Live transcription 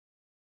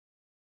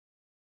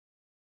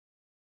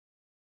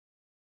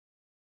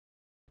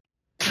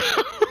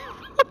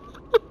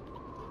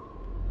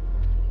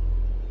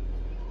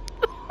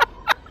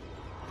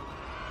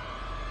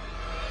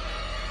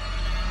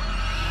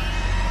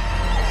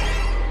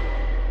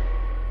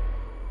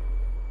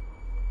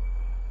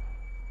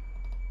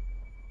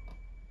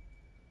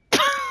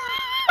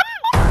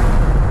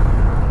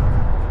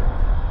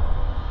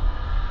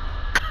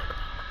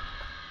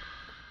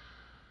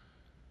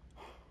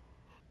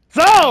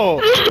So,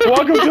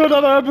 welcome to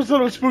another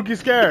episode of Spooky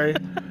Scary.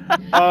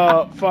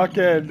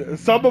 Fucking,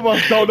 some of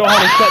us don't know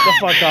how to shut the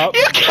fuck up.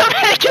 You can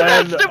make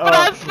that stupid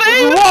ass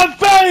face! One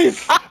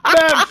face!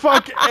 Man,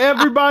 fuck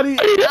everybody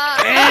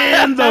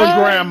and the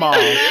grandma.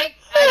 That's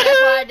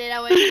what I did.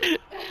 I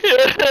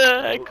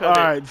went.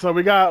 Alright, so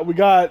we got,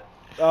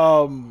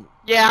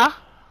 yeah.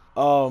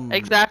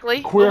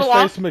 Exactly. Queer Move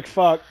along. face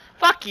McFuck.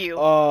 Fuck you.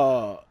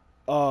 That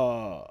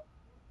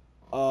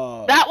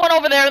one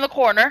over there in the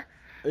corner.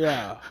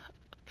 Yeah.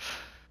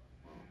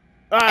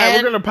 Alright,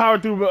 we're gonna power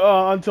through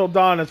until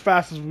dawn as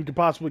fast as we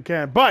possibly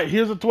can. But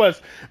here's a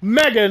twist.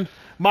 Megan,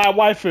 my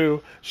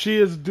waifu, she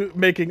is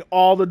making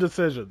all the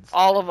decisions.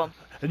 All of them.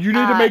 And you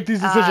need to make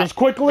these decisions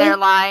quickly. They're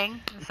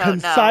lying. So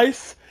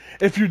concise.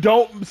 No. If you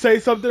don't say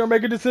something or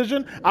make a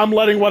decision, I'm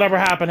letting whatever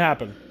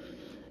happen.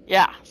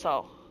 Yeah,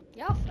 so.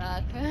 Y'all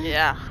suck.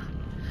 Yeah.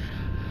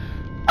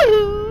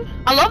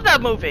 I love that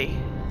movie.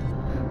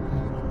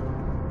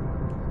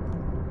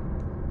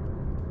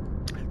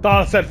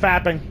 Thought I said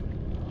fapping.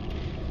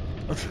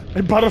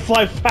 A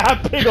butterfly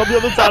fapping on the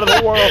other side of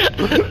the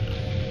world.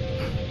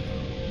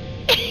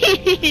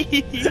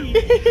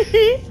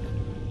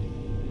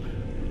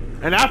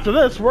 And after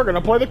this, we're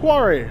gonna play The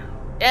Quarry.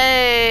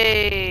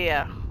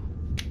 Yay!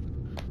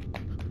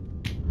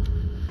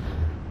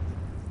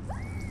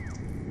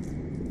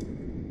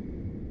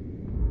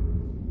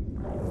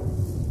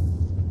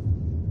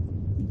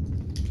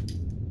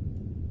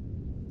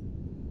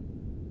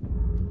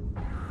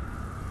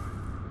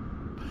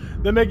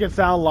 They make it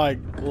sound like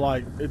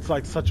it's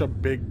like such a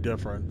big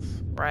difference.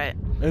 Right.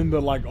 In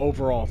the like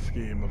overall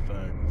scheme of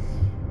things.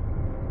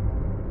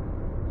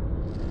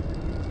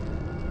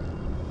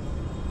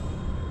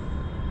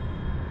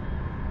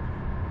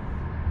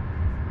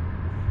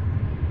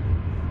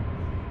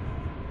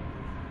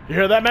 You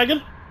hear that,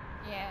 Megan?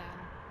 Yeah.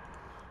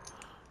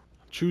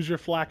 Choose your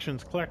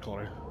flactions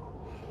correctly.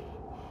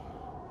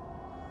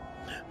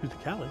 Who's a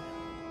Callie?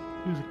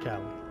 Who's a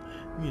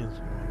Callie? Yes.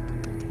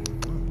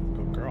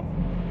 Good girl.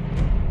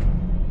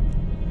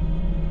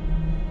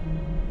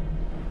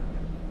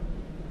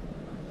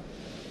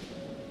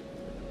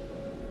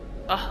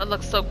 Oh, it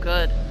looks so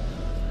good.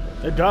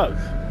 It does.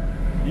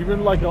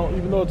 Even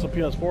though it's a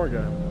PS4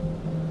 game.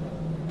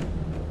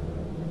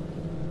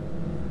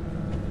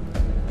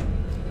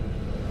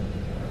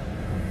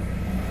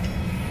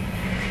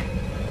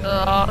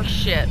 Oh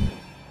shit.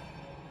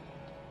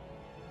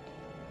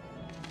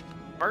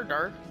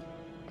 Murder.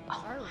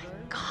 Oh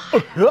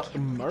my god.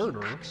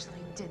 Murder. Actually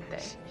did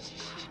this.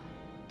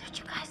 Don't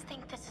you guys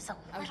think this is a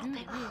little do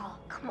bit you. cruel?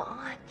 Come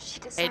on, she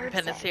deserves Aiden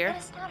Penn is it. here. But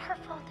it's not her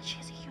fault that she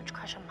has a huge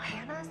crush on Maya.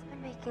 Hannah's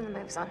been making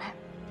moves on him.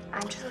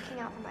 I'm just looking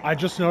out for my I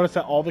just noticed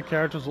that all the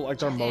characters look like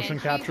they're motion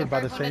she's captured the by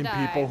the first one to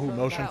same people die who from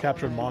motion that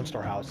captured one.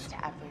 Monster House.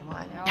 to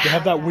everyone. They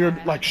have that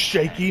weird like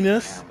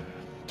shakiness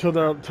to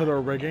their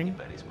rigging.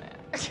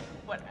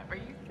 Whatever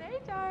you say,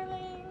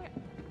 darling.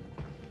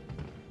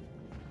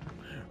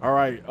 All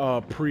right,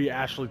 pre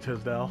Ashley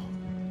Tisdale.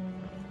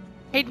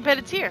 Hayden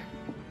Panettiere.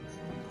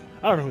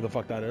 I don't know who the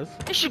fuck that is.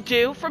 Yes, you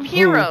do. From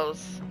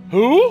Heroes.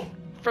 Who?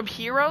 From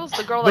Heroes,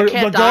 the girl that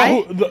can't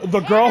die.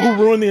 The girl who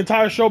ruined the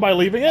entire show by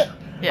leaving it?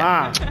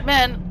 Yeah. Ah.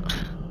 Man.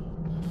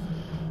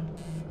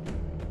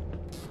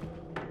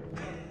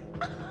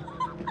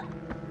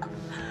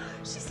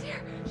 She's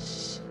here.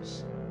 Shh,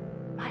 shh.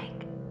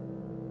 Mike.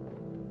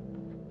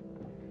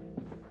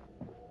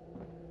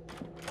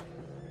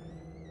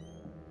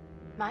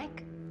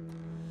 Mike?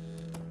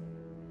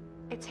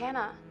 It's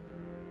Hannah.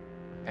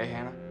 Hey,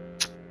 Hannah.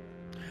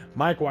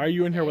 Mike, why are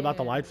you in here without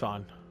the lights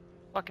on?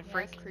 Fucking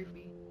That's freak.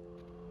 creepy.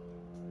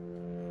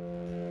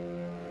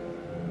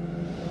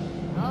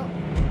 Oh.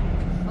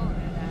 Oh,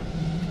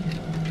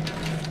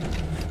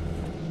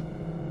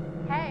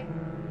 Hey,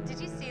 did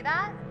you see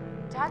that?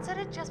 Dad said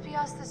it'd just be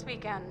us this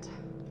weekend.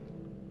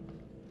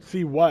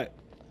 See what?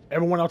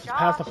 Everyone else is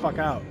passed the fuck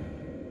out.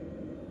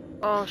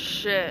 Oh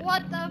shit.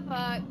 what the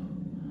fuck?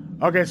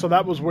 Okay, so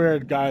that was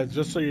weird, guys.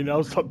 Just so you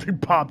know, something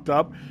popped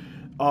up.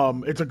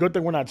 It's a good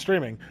thing we're not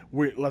streaming.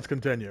 Let's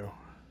continue.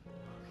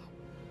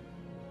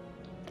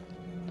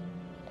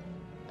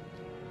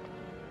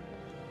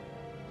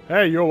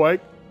 Hey, you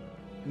awake?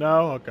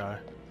 No? Okay.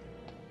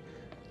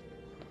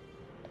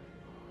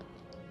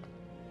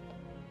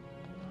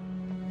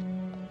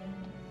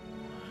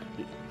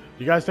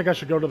 You guys think I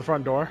should go to the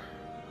front door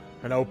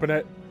and open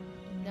it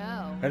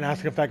No. and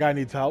ask if that guy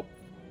needs help?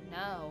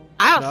 No.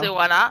 I don't No? see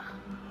why not.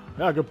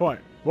 Yeah, good point.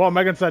 Well,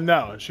 Megan said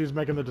no, and she's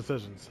making the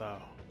decision, so.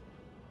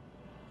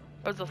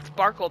 There's a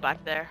sparkle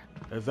back there.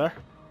 Is there?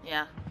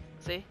 Yeah.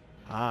 See?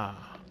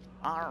 Ah.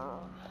 Arr.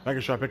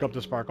 Megan, should I pick up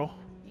the sparkle?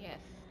 Yes.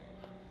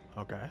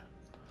 Okay.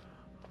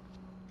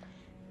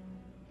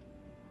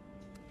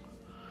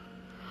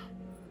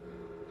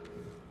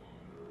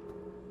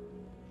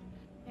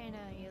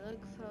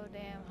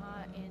 damn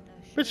hot in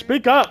the shirt. Bitch,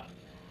 speak up.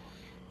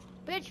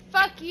 Bitch,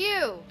 fuck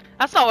you.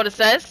 That's not what it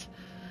says.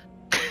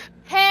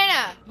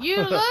 Hannah, you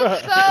look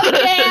so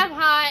damn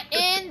hot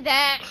in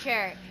that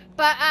shirt.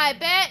 But I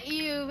bet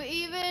you're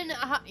even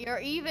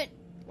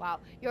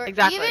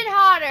Exactly. even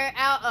hotter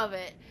out of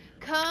it.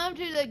 Come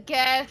to the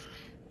guest.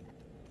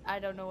 I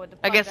don't know what the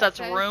fuck I guess that that's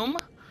says. room.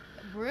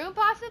 Room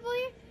possibly?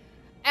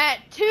 At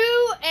 2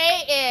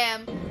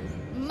 a.m.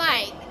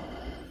 Mike,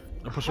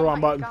 I push the wrong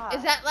button. God.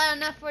 is that loud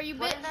enough for you,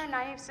 What bitch? did our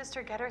naive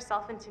sister get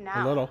herself into A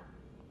now? little.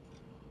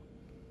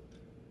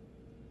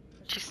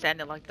 She's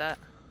standing like that.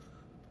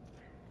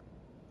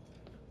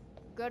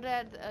 Go to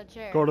that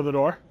chair. Go to the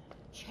door.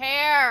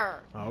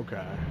 Chair.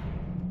 Okay.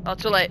 Oh,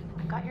 too late.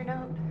 I got your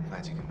note.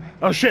 Glad you can make it.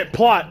 Oh shit,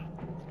 plot.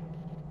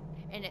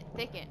 And it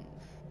thickens.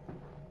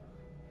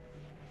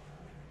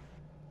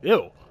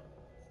 Ew.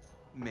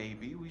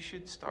 Maybe we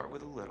should start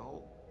with a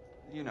little,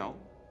 you know,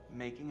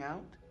 making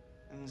out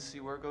and see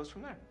where it goes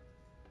from there.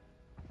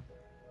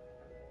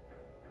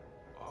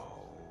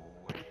 Oh,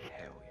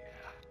 hell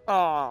yeah.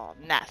 Oh,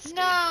 nasty.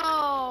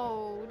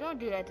 No, don't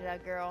do that to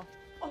that girl.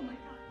 Oh my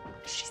god.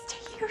 She's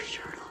taking her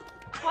shirt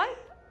off. What?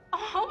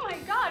 Oh my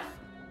god.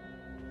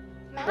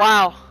 Matt,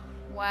 Wow.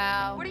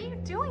 Wow. what are you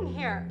doing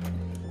here?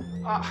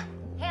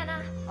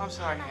 Hannah. I'm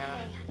sorry, Hannah,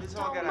 Hannah. hey, This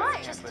all don't got out of mind,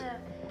 hand, just but,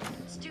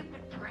 a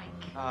stupid prank.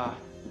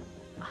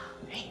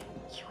 hey,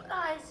 You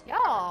guys.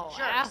 Y'all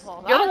Jerks.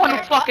 assholes. You're the one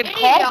who fucking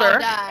called her.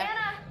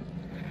 Hannah.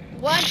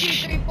 1, 2,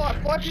 3, 4.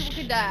 4 people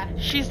could die.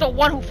 She's the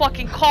one who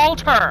fucking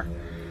called her.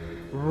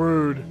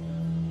 Rude.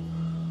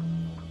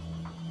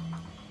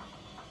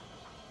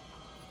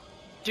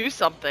 Do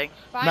something.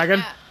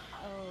 Megan?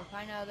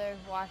 Find out there's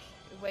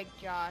Wake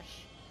Josh.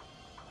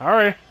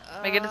 Alright.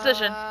 Make a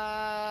decision.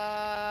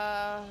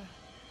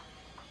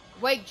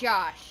 Wake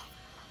Josh.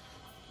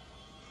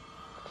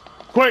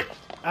 Quick!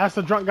 Ask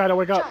the drunk guy to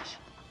wake up.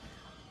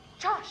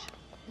 Josh.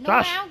 No,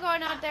 Josh. I'm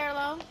going out there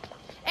alone.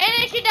 And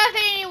then she does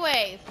it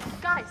anyways.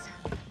 Guys,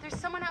 there's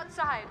someone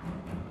outside.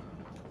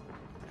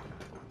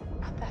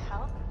 What the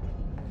hell?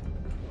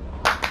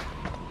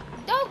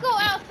 Don't go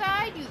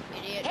outside, you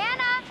idiot.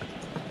 Hannah.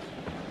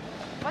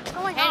 What's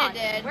going Hannah on?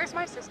 did. Where's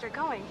my sister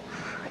going?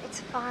 It's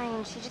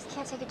fine. She just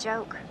can't take a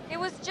joke. It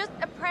was just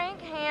a prank,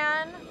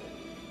 Han.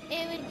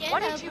 It was just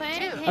What a did you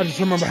prank. do? I just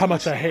remember how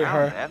much I hate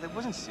her. That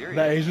wasn't serious.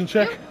 That Asian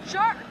chick. You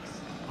jerks!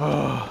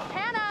 Ugh.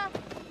 Hannah!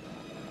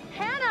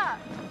 Hannah!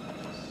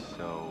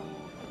 So,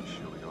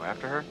 should we go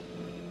after her?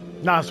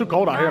 Nah, it's too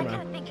cold out No, here, I man.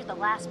 gotta think you're the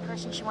last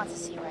person she wants to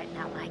see right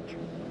now, Mike.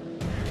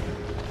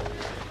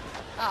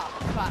 Oh,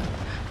 fuck.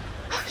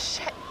 Oh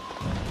shit! Wait,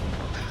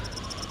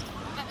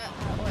 I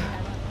don't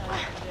know how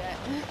to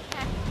do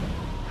that.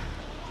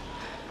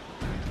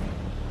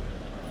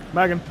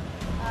 Megan,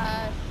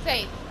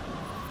 Safe.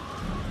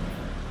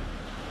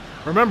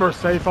 remember,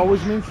 safe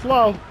always means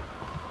slow.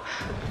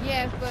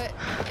 Yes, but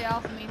it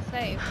also means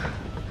safe.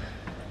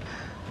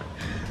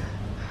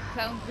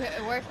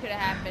 Something worse could have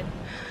happened.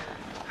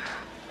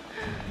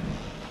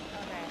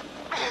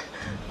 Okay.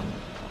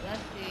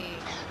 Let's see.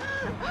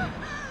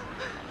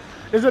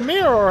 Is it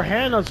me or are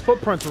Hannah's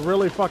footprints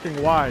really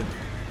fucking wide?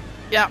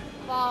 Yeah.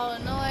 Fall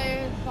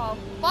noise.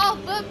 Fall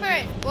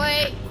footprint.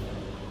 Wait.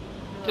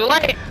 Too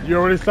late. You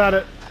already said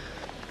it.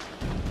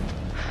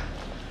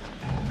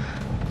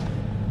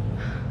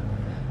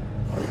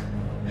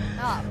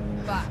 Oh,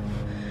 fuck.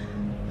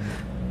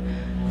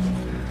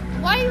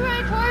 Why are you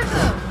running towards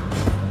them?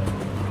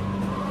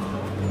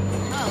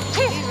 Oh,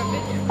 these are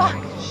bitches. Fuck!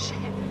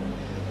 Shit!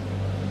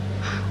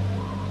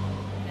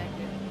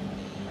 Connected.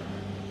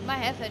 My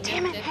headset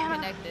Damn just it, Hannah.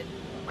 disconnected.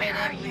 Where And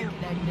are then you?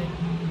 reconnected.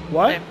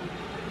 What? Same.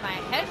 My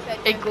headset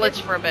It just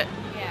glitched for a bit.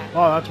 Yeah.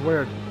 Oh, that's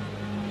weird.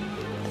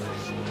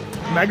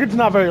 Megan's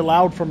not very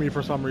loud for me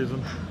for some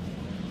reason.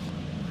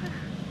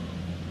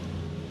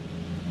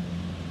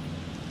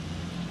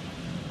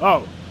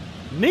 Oh,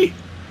 neat.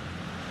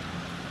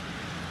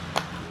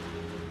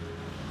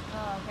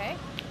 Oh, okay.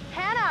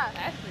 Hannah!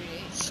 That's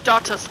pretty.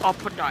 Status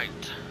update.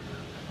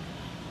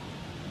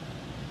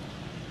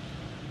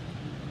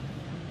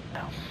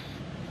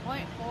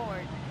 Point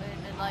forward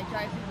and like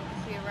try to see what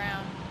you see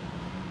around.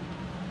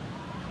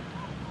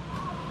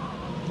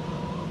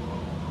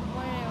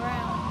 Point it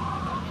around.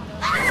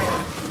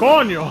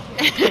 Coño.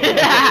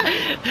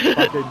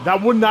 Okay,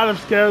 that would not have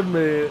scared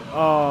me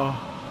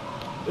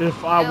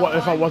if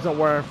I wasn't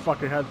wearing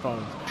fucking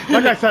headphones.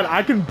 Like I said,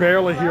 I can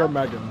barely hear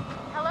Megan.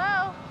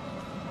 Hello?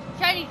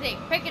 Shiny thing,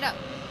 pick it up.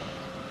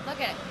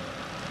 Look at it.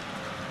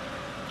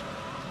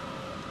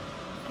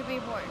 Could be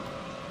important.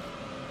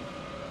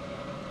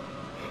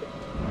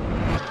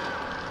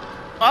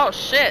 Oh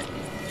shit.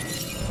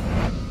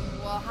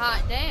 Well,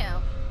 hot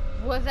damn.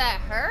 Was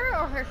that her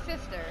or her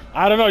sister?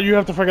 I don't know. You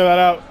have to figure that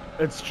out.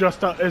 It's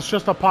just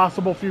a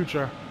possible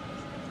future.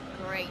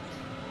 Great.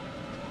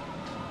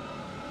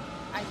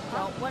 I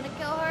don't want to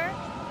kill her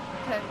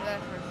because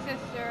that's her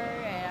sister,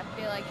 and I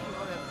feel like she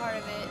wasn't part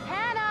of it.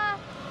 Hannah!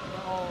 The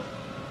whole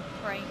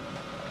prank.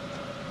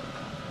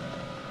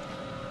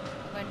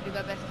 I'm going to do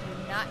my best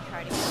to not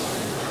try to kill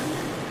her.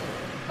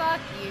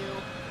 Fuck you.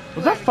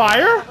 Was that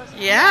fire?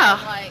 Yeah.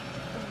 Like,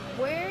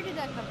 where did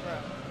that come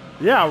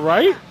from? Yeah,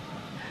 right?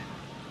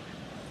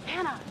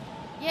 Hannah.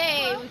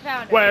 Yay, we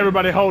found it. Wait,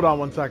 everybody, hold on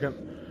 1 second.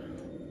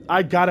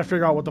 I gotta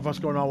figure out what the fuck's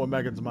going on with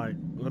Megan's mic.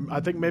 I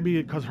think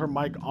maybe because her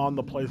mic on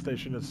the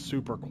PlayStation is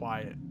super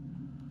quiet.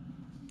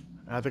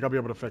 And I think I'll be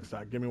able to fix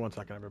that. Give me 1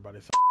 second, everybody.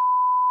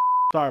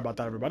 Sorry about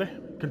that, everybody.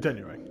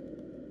 Continuing.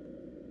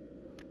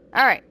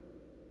 All right,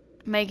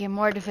 making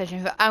more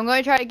decisions. I'm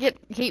going to try to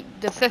keep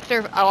the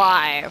sisters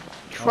alive.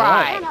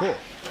 Try. Alright, cool.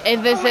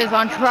 And this is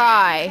on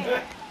try.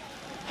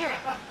 Here,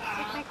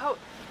 take my coat.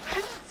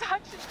 I'm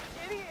such an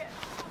idiot.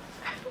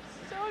 I'm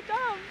so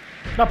dumb.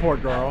 That poor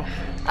girl.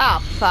 Oh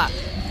fuck.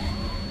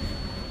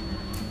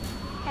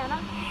 Hannah,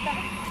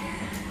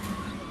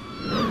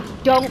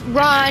 Don't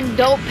run.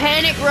 Don't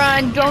panic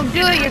run. Don't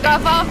do it. You're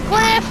gonna fall off a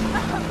cliff.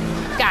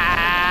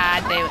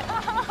 God damn it.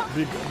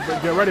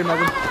 Get ready,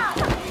 Megan.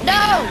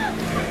 No!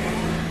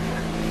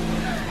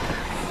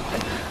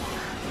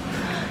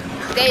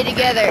 Stay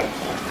together.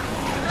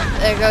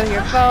 There goes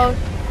your phone.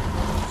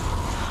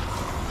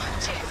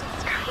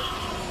 Jesus Christ.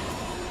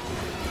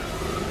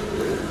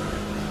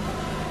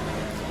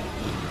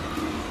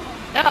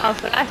 Oh,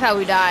 so that's how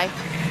we die.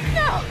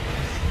 No!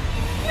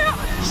 No!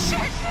 Shit!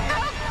 No!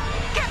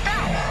 Get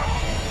back!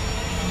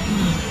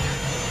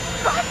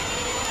 Fuck!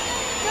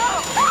 No!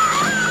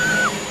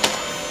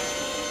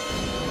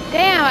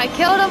 Damn, I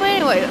killed him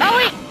anyway. Oh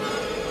wait!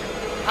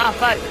 Oh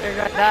fuck, they're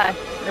gonna die.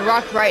 The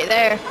rock's right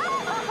there.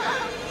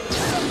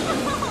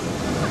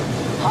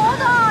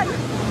 Hold on!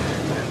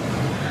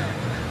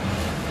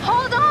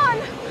 Hold on!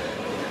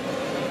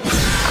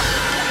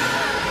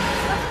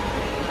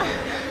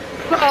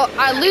 Oh,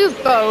 I lose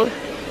both.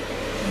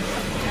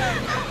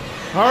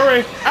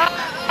 Hurry.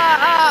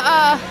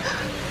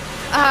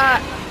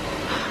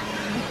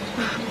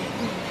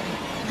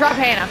 Drop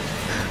Hannah.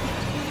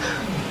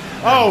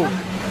 Oh.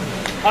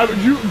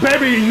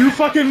 Baby, you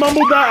fucking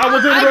mumbled that. I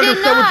wasn't I ready to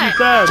did say what you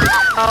said.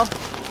 Oh.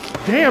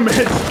 Damn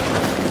it.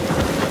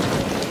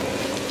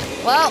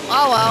 Well,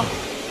 oh well.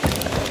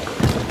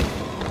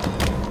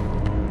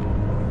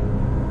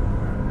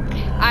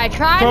 I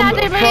tried not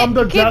to From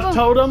the keep death him-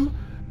 totem,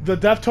 the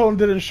death totem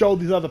didn't show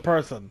the other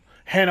person.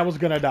 Hannah was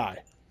gonna die.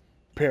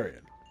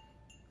 Period.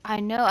 I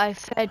know, I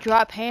said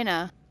drop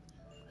Hannah.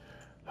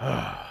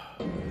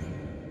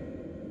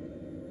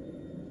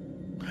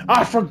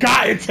 I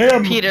forgot it's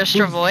him. Peter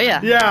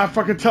Stravoya. Yeah, I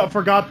fucking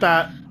forgot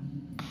that.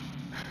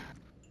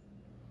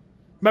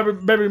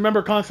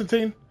 Remember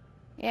Constantine?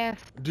 Yes,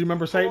 Do you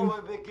remember Satan?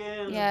 Before we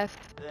begin, yes.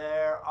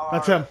 there are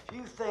That's him. a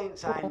few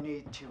things I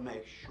need to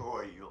make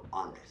sure you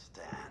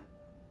understand.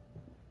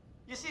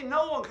 You see,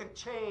 no one can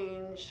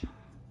change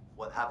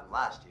what happened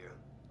last year.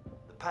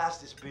 The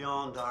past is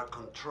beyond our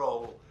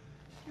control.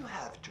 You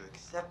have to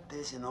accept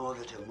this in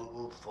order to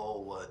move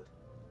forward.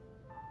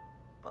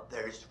 But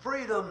there is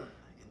freedom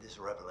in this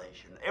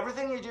revelation.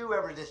 Everything you do,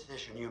 every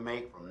decision you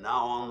make from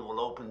now on will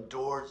open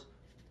doors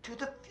to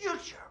the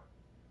future.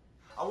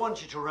 I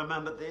want you to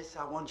remember this.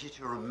 I want you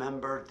to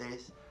remember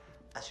this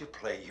as you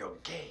play your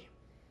game.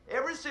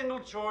 Every single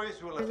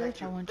choice will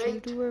affect I your want you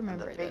fate to and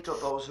remember the fate this.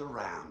 of those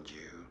around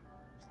you.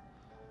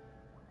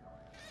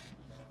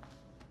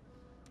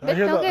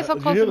 Don't get so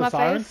did close you hear to my the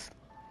sirens? face.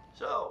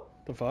 So,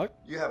 The fuck?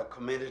 you have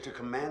committed to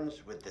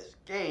commence with this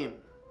game.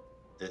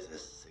 This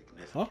is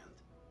significant.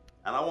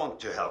 And I want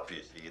to help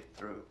you see it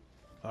through.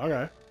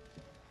 Okay.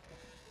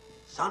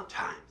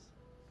 Sometimes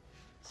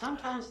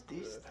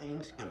these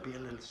things can be a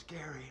little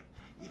scary,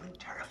 even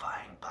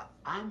terrifying, but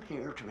I'm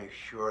here to make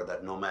sure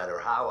that no matter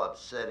how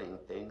upsetting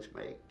things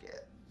may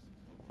get,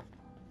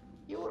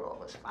 you will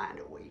always find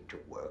a way to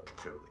work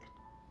through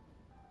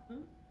it.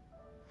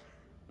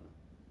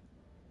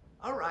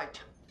 All right.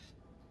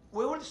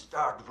 We will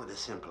start with a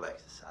simple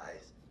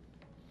exercise.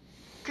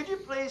 Could you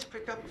please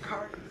pick up a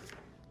card?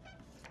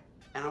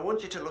 And I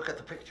want you to look at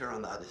the picture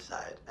on the other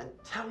side and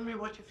tell me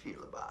what you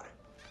feel about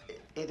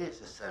it. It is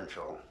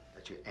essential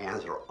that you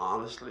answer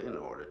honestly in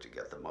order to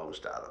get the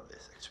most out of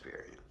this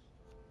experience.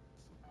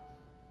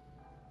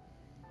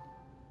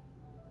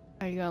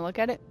 Are you gonna look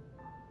at it?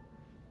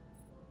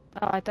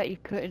 Oh, I thought you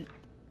couldn't.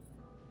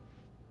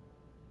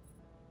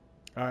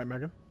 Alright,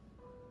 Megan.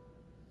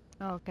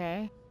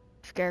 Okay.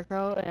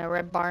 Scarecrow and a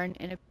red barn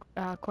in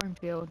a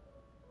cornfield.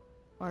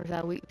 Or is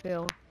that a wheat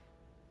field?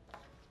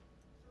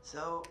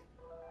 So,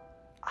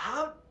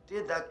 how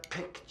did that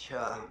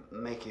picture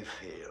make you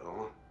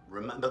feel?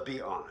 Remember,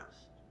 be honest.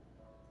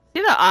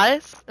 See the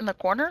eyes in the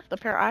corner? The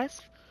pair of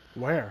eyes?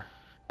 Where?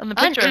 In the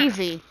picture.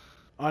 Uneasy.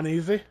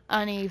 Uneasy?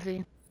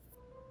 Uneasy.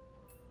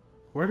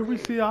 Where do we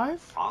see eyes?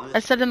 Honest I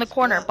said in the is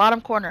corner, good.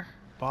 bottom corner.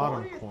 What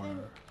Bottom do you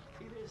corner.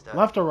 think it is that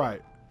Left or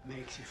right?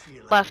 makes you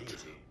feel Left.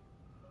 uneasy?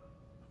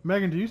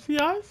 Megan, do you see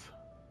eyes?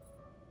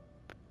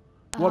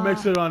 What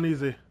makes it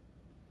uneasy?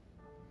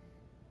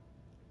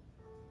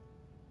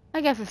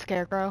 I guess a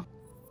scarecrow.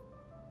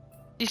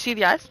 You see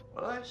the eyes?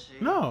 Well, I see.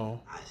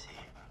 No. I see.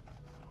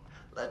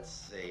 Let's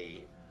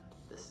see.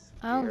 This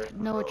I don't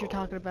know what you're scarecrow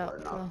talking about,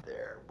 are so. not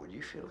there. Would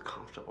you feel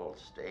comfortable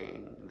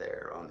staying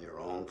there on your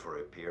own for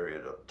a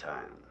period of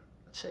time?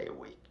 Let's say a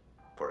week.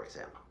 for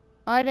example.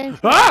 I didn't.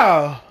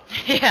 Ah!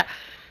 Yeah.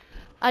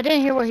 I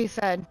didn't hear what he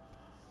said.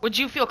 Would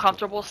you feel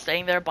comfortable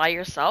staying there by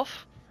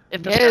yourself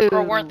if the No.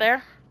 scarecrow weren't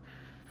there?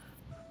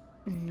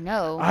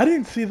 No. I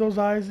didn't see those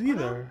eyes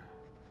either.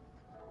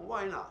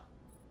 Why not?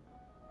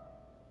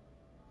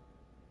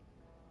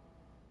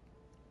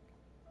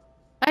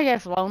 I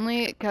guess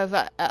lonely, because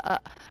There's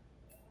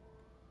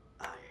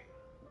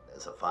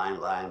a fine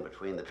line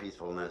between the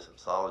peacefulness of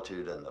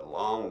solitude and the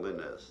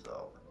loneliness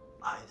of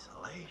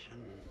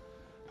isolation.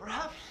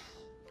 Perhaps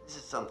this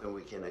is something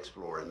we can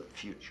explore in the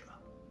future.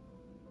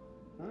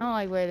 I don't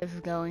like where this is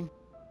going.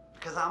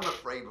 Because I'm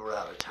afraid we're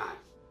out of time.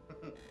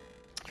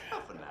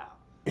 Not for now.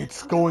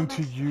 It's going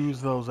to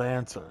use those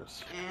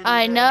answers. And,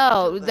 I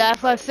know. until then,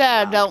 That's what I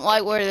said. I don't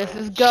like where this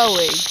is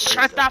going.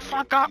 Shut the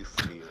fuck up. You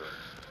feel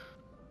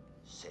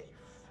safe.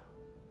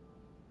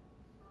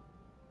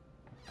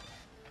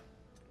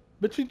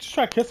 Bitch, you just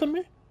try kissing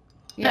me?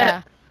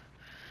 Yeah.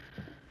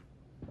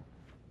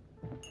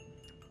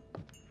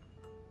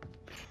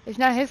 It's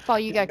not his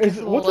fault you got kissed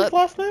on the What's his lip.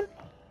 last name?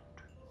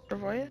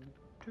 Stravoya?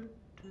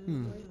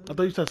 I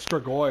thought you said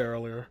Strigoi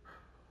earlier.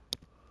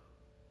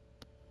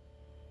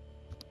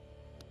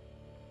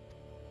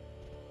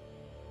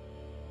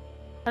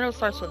 I know it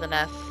starts with an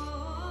S.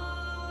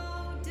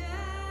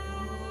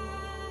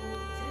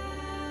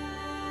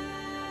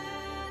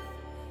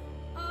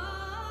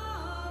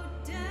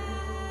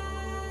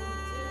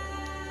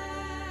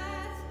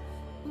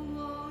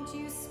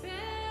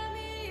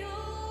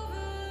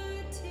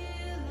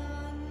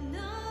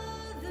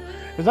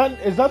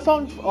 Is that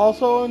song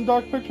also in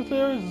Dark Picture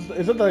Theory?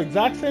 Is it the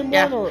exact same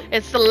Yeah, one? Or?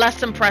 it's the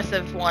less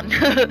impressive one.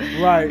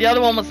 Right. The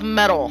other one was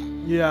metal.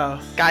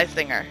 Yeah. Guy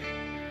singer.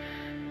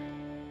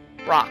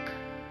 Rock.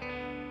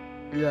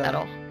 Yeah.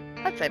 Metal.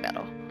 I'd say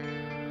metal.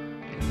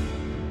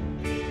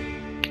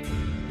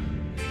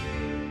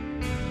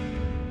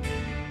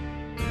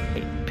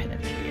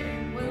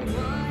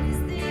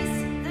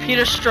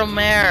 Peter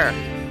Stormare.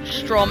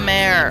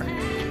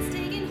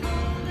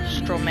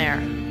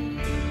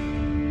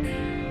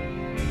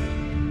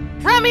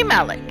 Rami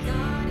Malek.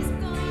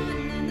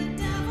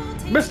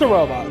 Mr.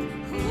 Robot.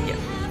 Yes.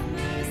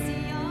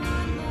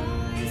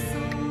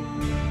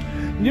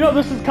 You know,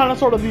 this is kind of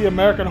sort of the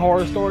American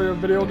Horror Story of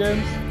video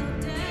games,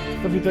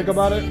 if you think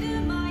about it.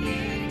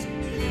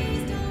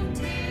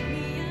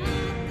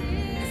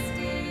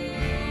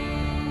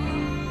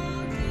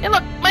 Hey,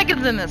 look,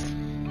 Megan's in this.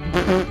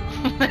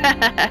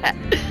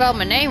 Spelled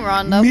my name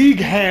wrong though. Meeg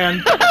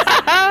Hand.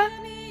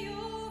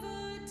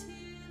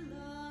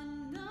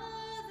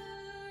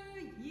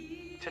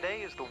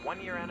 Today is the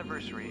one-year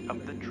anniversary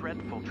of the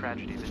dreadful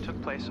tragedy that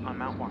took place on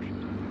Mount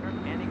Washington.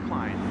 Annie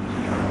Klein is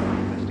in charge of the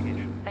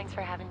investigation. Thanks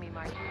for having me,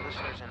 Marty.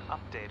 Listeners, an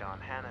update on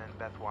Hannah and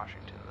Beth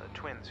Washington, the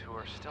twins who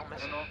are still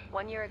missing.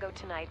 1 year ago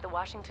tonight, the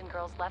Washington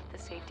girls left the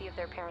safety of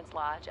their parents'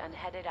 lodge and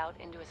headed out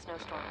into a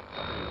snowstorm.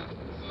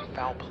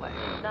 Foul play.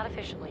 Not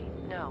officially,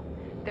 no.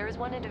 There is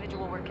one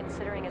individual we're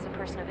considering as a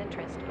person of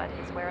interest, but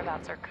his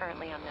whereabouts are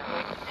currently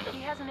unknown.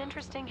 He has an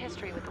interesting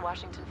history with the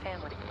Washington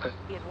family.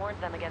 He had warned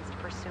them against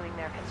pursuing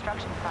their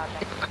construction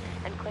project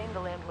and claimed the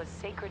land was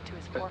sacred to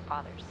his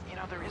forefathers. You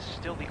know, there is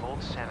still the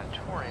old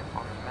sanatorium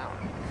on the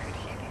mountain. Could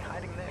he be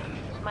hiding there?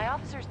 My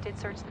officers did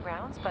search the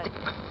grounds, but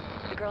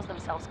the girls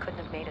themselves couldn't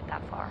have made it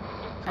that far.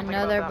 Something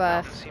Another about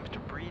that mountain bus. seems to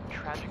breed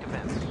tragic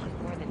events.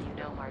 More than you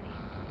know, Marty.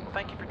 Well,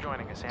 thank you for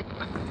joining us, Annie.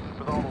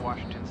 With all the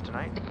Washingtons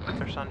tonight,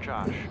 their son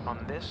Josh,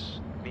 on this,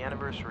 the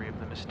anniversary of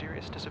the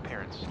mysterious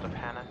disappearance of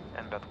Hannah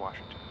and Beth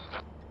Washington.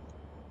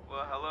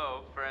 Well,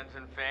 hello, friends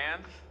and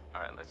fans.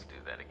 All right, let's do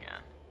that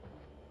again.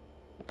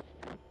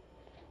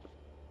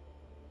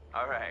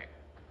 All right.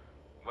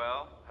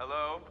 Well,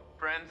 hello,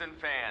 friends and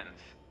fans.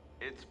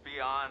 It's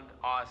beyond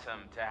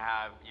awesome to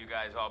have you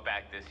guys all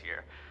back this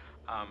year.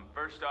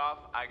 First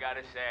off, I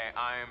gotta say,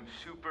 I am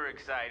super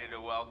excited to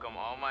welcome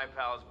all my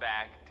pals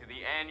back to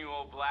the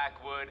annual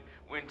Blackwood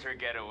Winter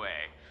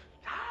Getaway.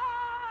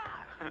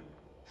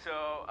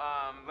 So,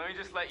 let me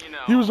just let you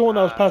know. He was the one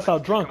that was passed out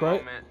let's drunk, take a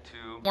right? moment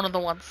to One of the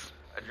ones.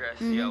 address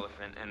the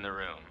elephant in the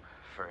room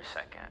for a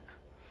second.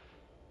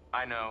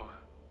 I know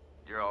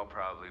you're all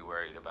probably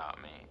worried about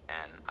me,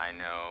 and I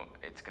know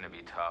it's gonna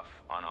be tough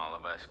on all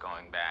of us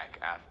going back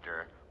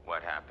after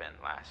what happened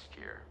last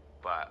year,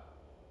 but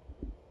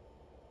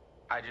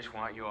I just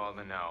want you all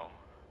to know,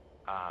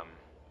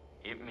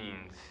 it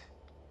means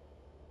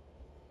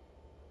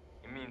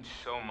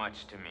so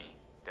much to me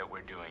that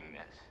we're doing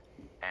this,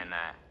 and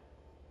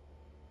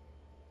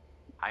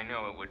I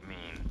know it would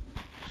mean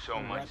so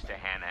much to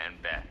Hannah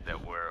and Beth that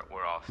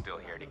we're all still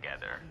here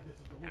together,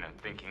 and I'm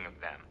thinking of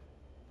them.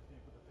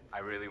 I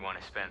really want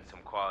to spend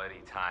some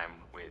quality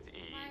time with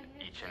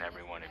each and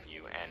every one of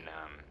you, and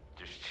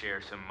just share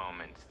some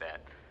moments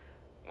that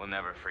we'll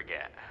never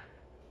forget,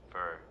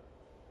 for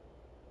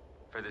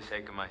the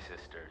sake of my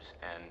sisters,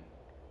 and,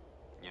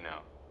 you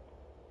know.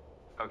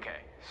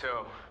 Okay,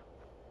 so,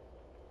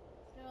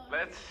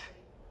 let's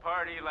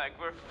party like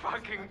we're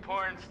fucking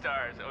porn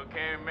stars,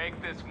 okay?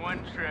 Make this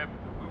one trip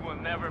we will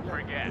never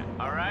forget,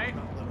 alright?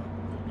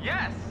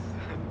 Yes!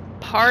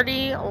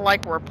 Party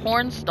like we're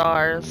porn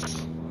stars.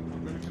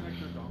 I'm gonna connect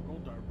your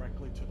dongle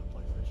directly to the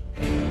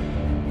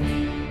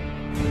PlayStation.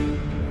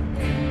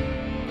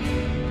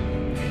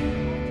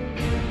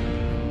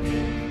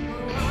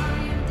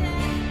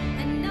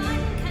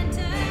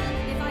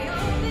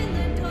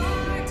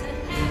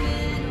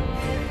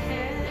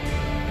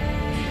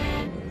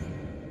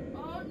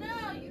 Oh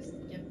no, you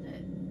skipped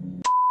it.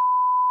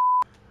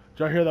 Did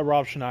y'all hear that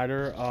Rob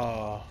Schneider?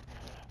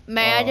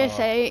 May I just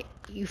say,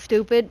 you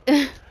stupid?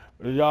 Did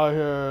y'all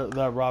hear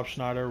that Rob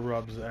Schneider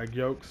rubs egg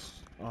yolks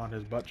on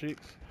his butt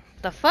cheeks?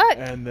 The fuck?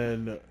 And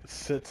then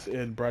sits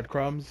in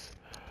breadcrumbs,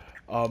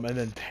 and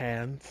then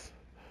tans.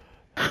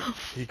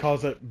 He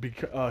calls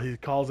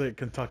it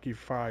Kentucky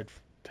Fried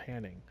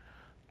Tanning.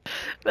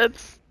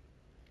 That's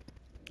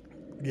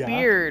Yeah.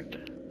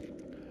 weird.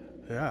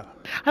 Yeah.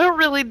 I don't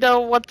really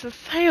know what to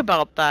say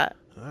about that.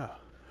 Yeah.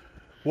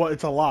 Well,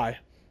 it's a lie.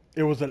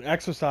 It was an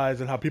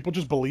exercise in how people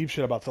just believe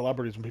shit about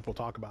celebrities when people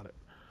talk about it.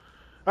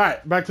 All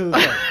right, back to the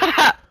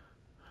thing.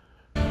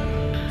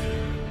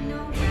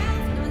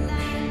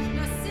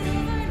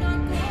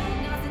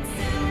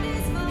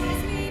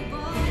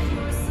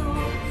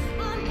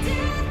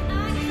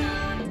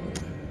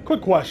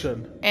 Quick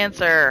question.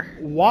 Answer.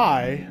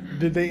 Why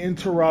did they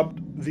interrupt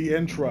the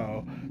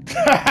intro to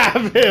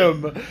have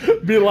him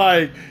be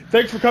like,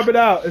 thanks for coming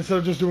out, instead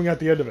of just doing it at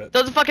the end of it?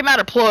 Doesn't fucking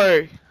matter.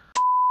 Play.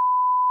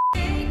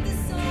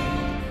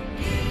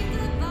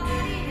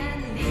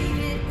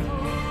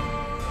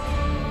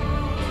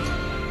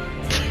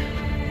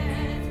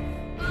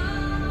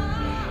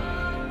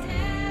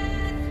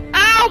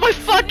 Ow, my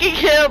fucking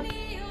hip!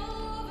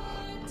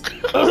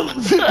 You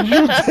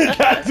did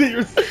that to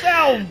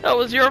yourself! That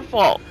was your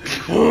fault.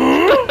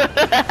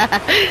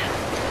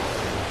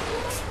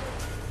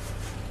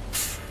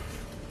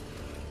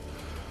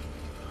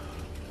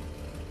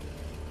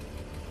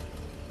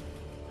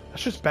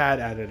 That's just bad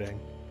editing.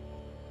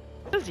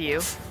 It was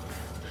you.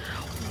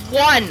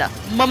 1.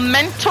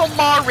 Memento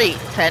Mori.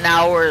 10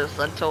 hours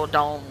until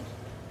dawn.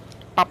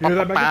 You hear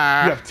that, Megan?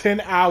 You have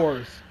 10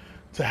 hours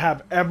to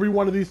have every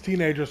one of these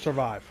teenagers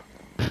survive.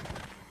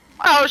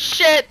 Oh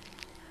shit!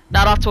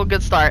 Not off to a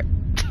good start.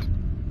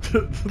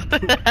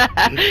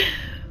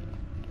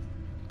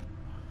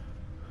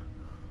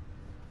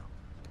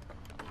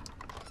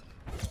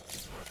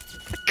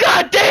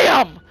 God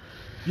damn!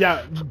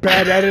 Yeah,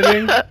 bad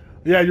editing.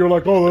 Yeah, you're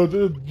like,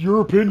 oh,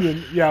 your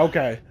opinion. Yeah,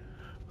 okay.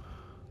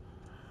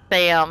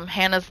 Damn,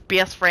 Hannah's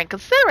best friend,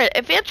 considerate,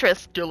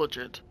 adventurous,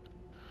 diligent.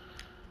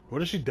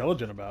 What is she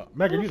diligent about?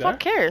 Megan, Who you the there? fuck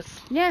cares?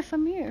 Yes,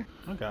 I'm here.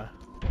 Okay.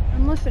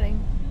 I'm listening.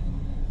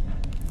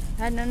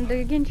 Had nothing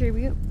to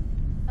contribute.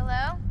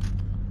 Hello?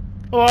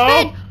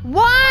 Hello?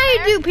 Why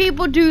do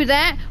people do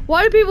that?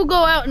 Why do people go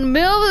out in the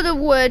middle of the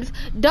woods,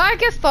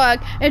 dark as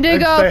fuck, and then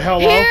And go say hello?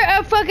 hear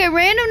a fucking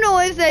random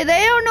noise that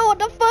they don't know what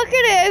the fuck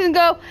it is, and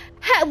go,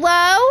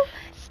 hello?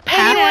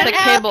 Pass Anyone the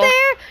out cable.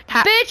 there?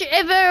 Pa- Bitch,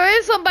 if there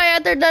is somebody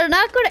out there that's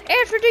not gonna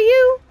answer to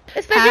you,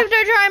 especially Pass- if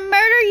they're trying to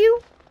murder you.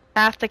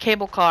 Half the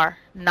cable car,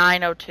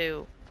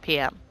 9:02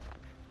 p.m.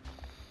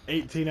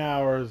 18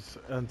 hours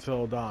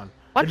until dawn.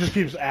 What? It just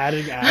keeps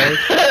adding hours.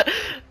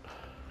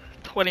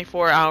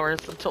 24 hours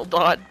until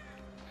dawn.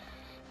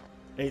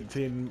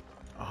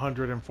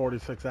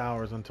 146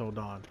 hours until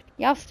dawn.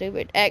 Y'all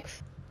stupid.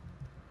 X.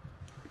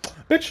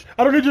 Bitch,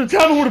 I don't need you to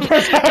tell me where to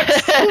press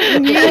X.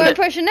 You were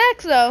pushing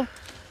X though.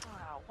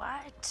 Oh,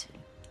 what?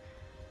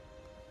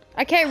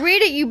 I can't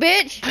read it, you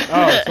bitch.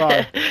 Oh,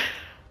 sorry.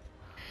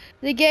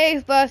 The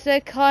gate's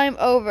busted. Climb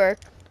over,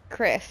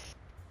 Chris.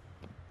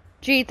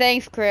 Gee,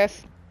 thanks,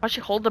 Chris. Why'd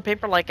she hold the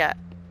paper like that?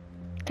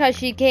 Cause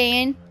she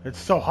can. It's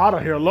so hot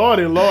out here.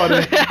 Lordy,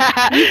 lordy.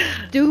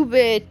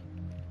 Stupid.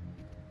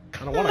 I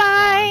don't want to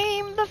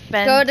climb. Climb the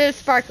fence. Go to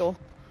Sparkle.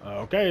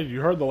 Okay, you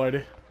heard the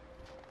lady.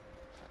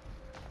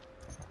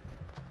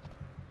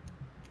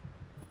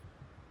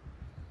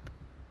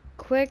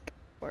 Quick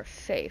or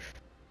safe?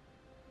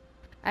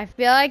 I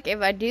feel like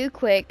if I do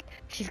quick,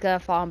 she's gonna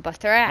fall and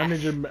bust her ass.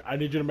 I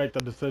need you to make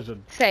the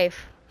decision.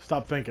 Safe.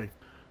 Stop thinking.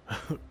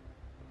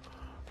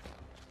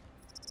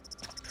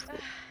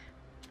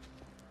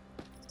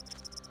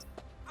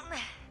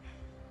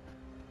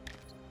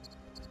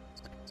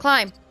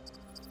 Climb.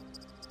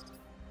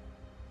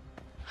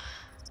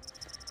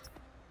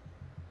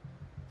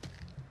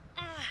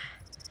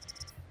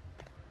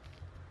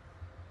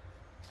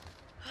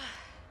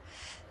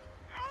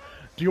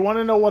 Do you want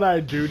to know what I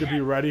do to be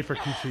ready for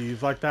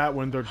QTEs like that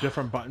when they're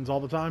different buttons all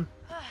the time?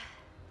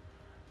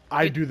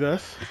 I do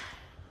this.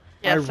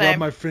 Yeah, I rub same.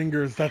 my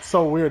fingers. That's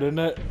so weird, isn't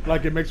it?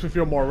 Like, it makes me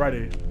feel more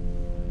ready.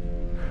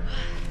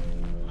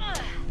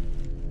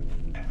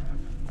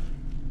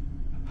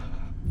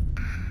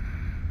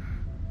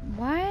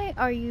 Why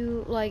are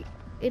you like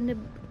in the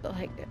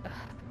like?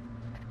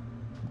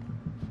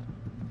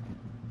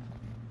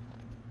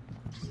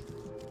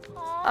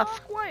 A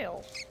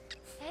squirrel.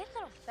 Hey,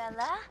 little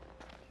fella.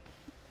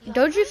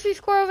 Don't you see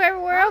squirrels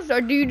everywhere else,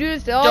 or do you do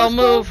this to all Don't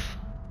the squirrels? move.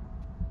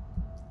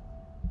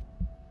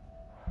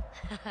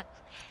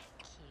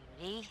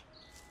 Cutie.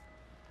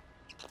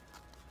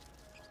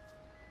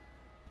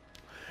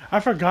 I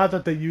forgot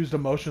that they used a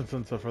motion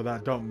sensor for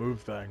that don't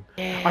move thing.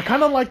 Yeah. I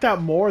kind of like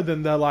that more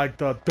than the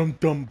dum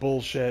dum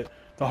bullshit,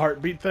 the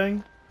heartbeat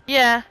thing.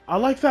 Yeah. I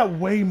like that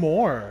way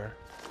more.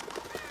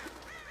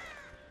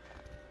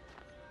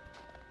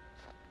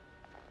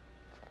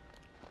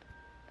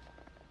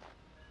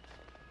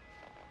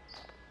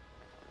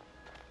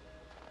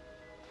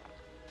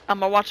 I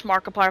watched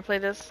Markiplier play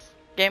this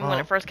game when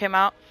it first came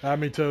out.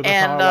 Me too.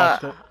 That's how I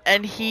watched it.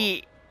 And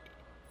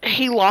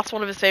he lost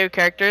one of his favorite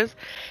characters.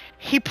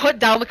 He put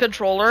down the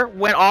controller,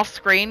 went off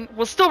screen,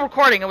 was still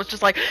recording, and was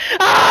just like,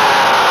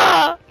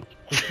 ah!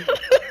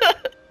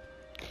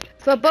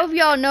 So both of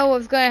y'all know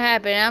what's gonna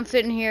happen. I'm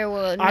sitting here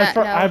with not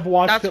know. I've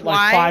watched That's it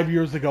like why- 5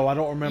 years ago. I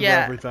don't remember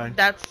everything.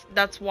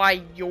 That's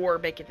why you're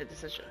making the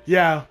decision.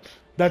 Yeah,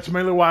 that's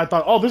mainly why I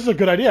thought, oh, this is a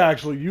good idea.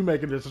 Actually, you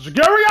making this decision.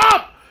 Gary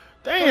up!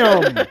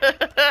 Damn.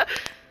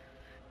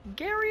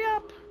 Gary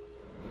up.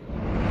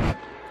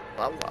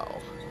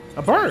 Hello.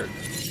 A bird.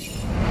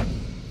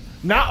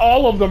 Not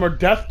all of them are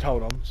death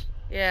totems.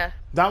 Yeah.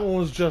 That one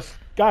was just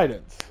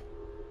guidance.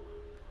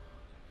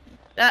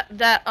 That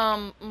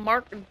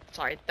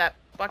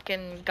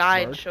fucking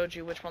guide Bird? showed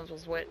you which ones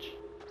was which.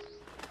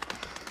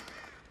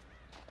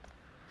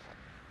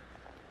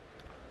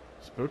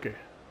 Spooky.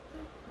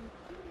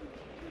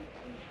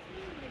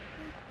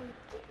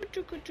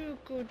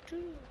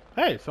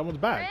 Hey, someone's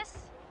back. Chris,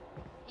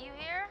 you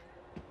here?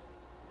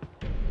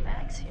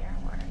 Bag's here.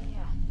 Where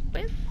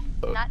are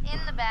you? Not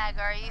in the bag,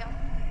 are you?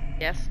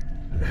 Yes.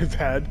 His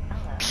head.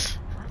 Hello.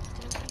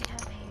 What do we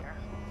have here?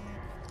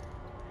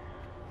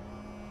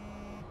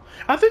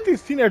 I think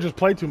these teenagers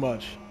play too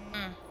much.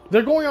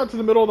 They're going out to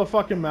the middle of the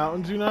fucking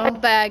mountains, you know?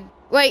 Bag.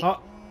 Wait.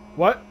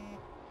 What?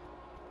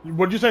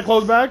 What'd you say,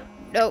 closed bag?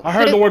 No. I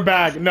heard the word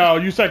bag. No,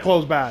 you said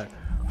closed bag.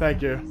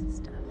 Thank you.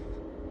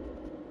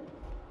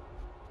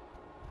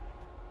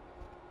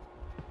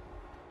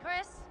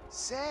 Chris?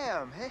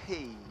 Sam,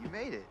 hey, you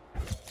made it.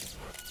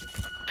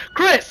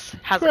 Chris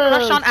has a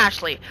crush on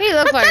Ashley. He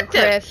looks like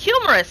Protective, Chris.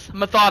 humorous,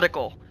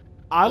 methodical.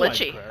 I like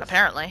Glitchy, Chris.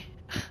 apparently.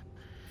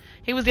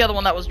 He was the other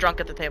one that was drunk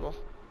at the table.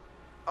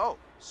 Oh,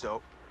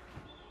 so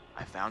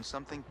I found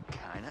something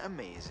kind of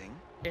amazing.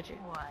 Did you?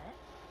 What?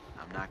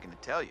 I'm not gonna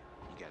tell you.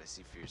 You gotta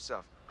see for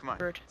yourself. Come on,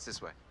 Rude. it's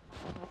this way.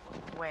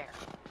 Where?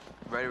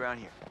 Right around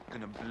here.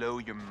 Gonna blow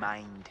your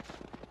mind.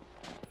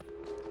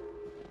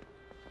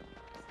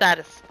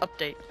 Status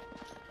update.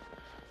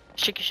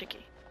 Shicky shicky.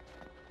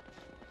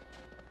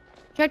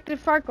 Check the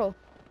sparkle.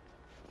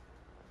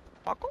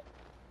 Sparkle?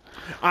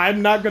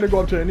 I'm not gonna go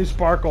up to any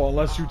sparkle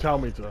unless you tell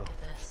me to.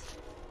 This.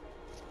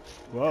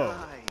 Whoa.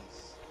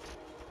 Nice.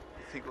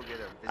 You think we'll get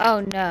a Oh,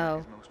 visit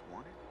no. from Most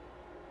Wanted?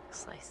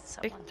 Slice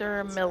someone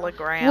Victor down.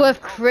 Milligram. What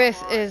if Chris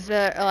is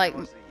the like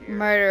Most of the year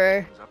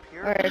murderer goes up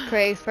here. or a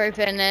crazy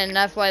person, and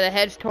that's why the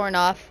head's torn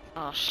off?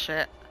 Oh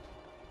shit.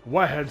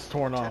 What head's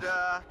torn off?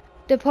 Ta-da!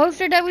 The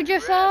poster that we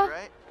just Red, saw.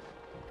 right?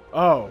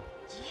 Oh.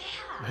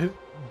 Yeah.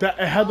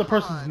 It had the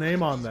person's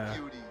name on there.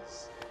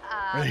 Cuties.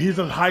 And he's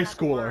a Cuties high has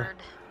schooler. word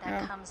that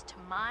Yeah. comes to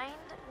mind.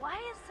 Why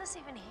is this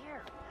even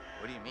here?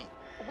 What do you mean?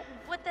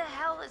 What the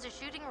hell is a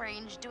shooting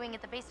range doing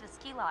at the base of a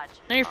ski lodge?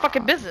 None of your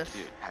fucking business.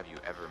 Dude, have you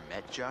ever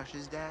met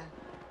Josh's dad?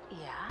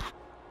 Yeah.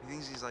 He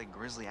thinks he's like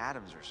Grizzly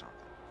Adams or something.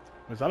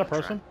 Is that a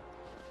person?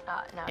 No,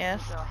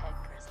 Yes. go ahead,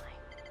 Grizzly.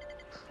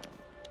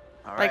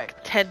 All right, Like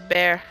Ted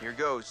Bear. here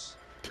goes.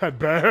 Ted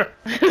Bear.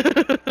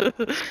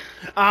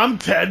 I'm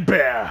Ted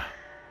Bear.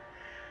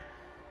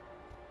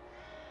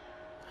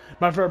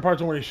 My favorite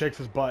part's when he shakes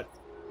his butt.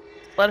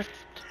 Left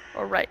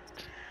or right?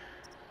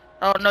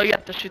 Oh no, you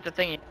have to shoot the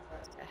thingy.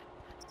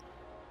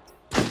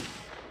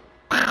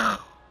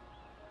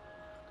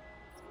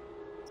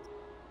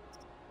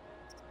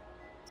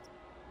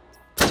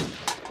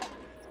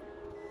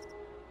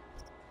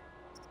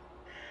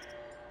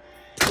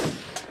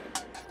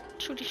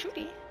 Shooty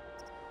shooty.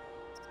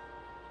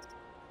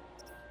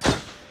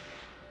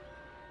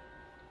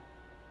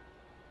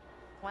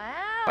 Wow.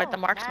 Quite the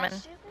marksman.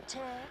 nice shooting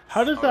tip.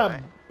 How does Alright. that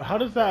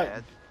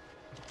Bad.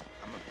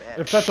 I'm a bad.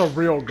 if that's a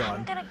real I'm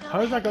gun, gonna go how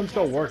does that ahead gun and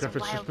still guess work it if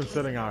was it's a just been wild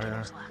sitting case out of here?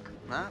 beginner's luck.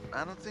 Nah,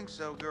 I don't think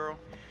so, girl.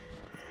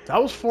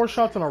 That was 4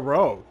 shots in a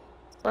row.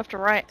 Left or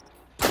right?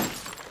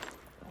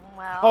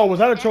 Well, Oh, was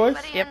that a choice?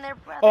 anybody Yep. and their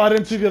Oh, I brother.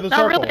 didn't see the other Not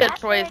circle. really a That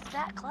choice. big,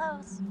 that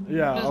close.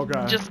 Yeah, Just,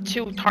 okay. Just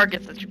 2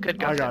 targets that you could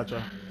go I to.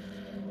 gotcha.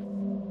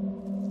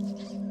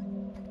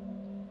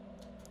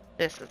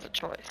 This is a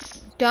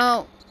choice.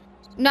 Don't.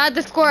 Not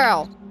the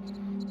squirrel.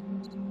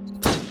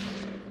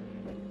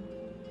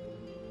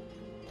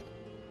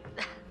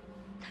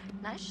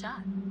 Nice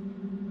shot.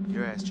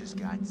 Your ass just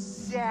got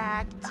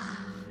sacked.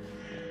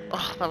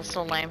 Oh, that was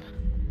so lame.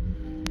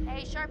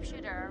 Hey,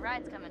 sharpshooter, a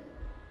ride's coming.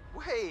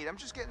 Wait, I'm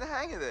just getting the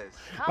hang of this.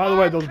 Come By the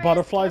way, on, those Chris,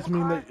 butterflies pull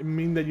the car.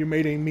 mean that you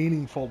made a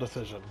meaningful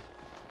decision.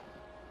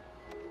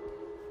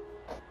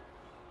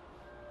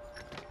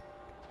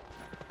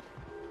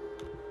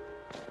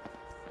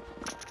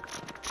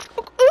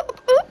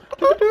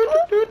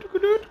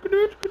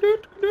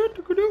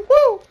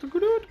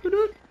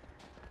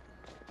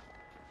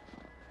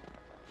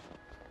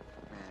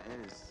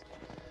 Man, it is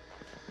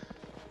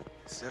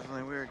 7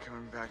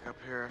 coming back up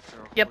here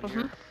after a Yep, whole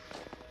year?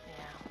 Yeah,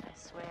 I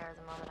swear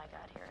the moment I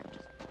got here, it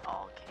just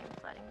all came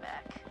flooding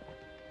back.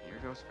 Year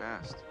goes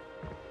fast.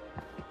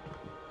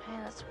 Hey,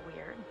 that's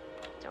weird.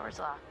 Door's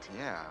locked.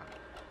 Yeah.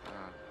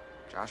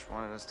 Josh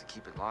wanted us to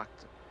keep it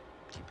locked to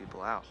keep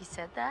people out. He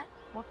said that?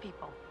 What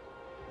people?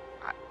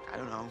 I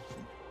don't know.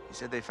 He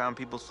said they found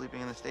people sleeping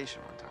in the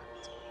station one time.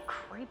 It's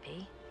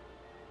creepy.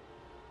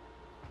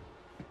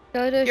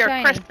 Go to You're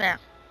Shiny. Chris now.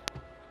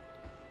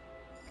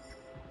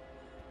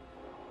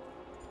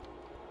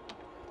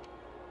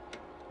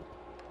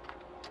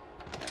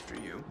 After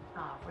you.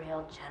 Oh,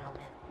 real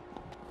gentleman.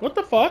 What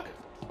the fuck?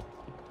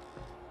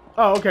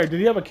 Oh, okay. Did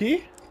he have a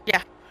key?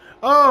 Yeah.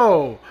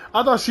 Oh,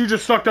 I thought she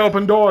just sucked to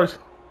open doors.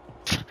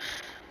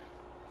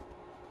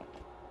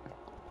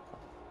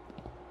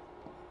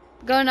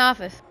 Go in the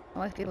office.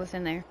 Let's see what's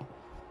in there.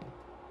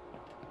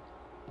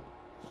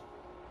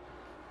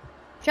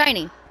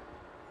 Shiny. I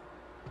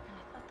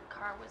thought the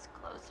car was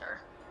closer.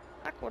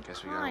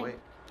 Guess we gotta wait.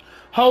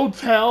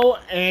 Hotel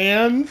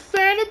and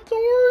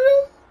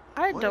sanatorium?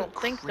 I What don't a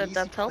think that crazy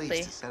that's place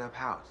healthy. to set up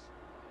house.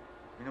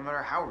 I mean, no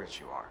matter how rich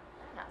you are.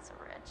 They're not so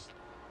rich.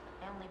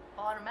 Family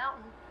bought a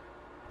mountain.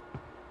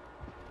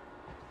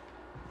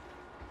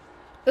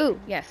 Ooh,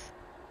 yes.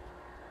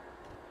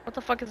 What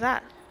the fuck is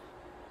that?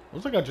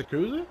 Looks like a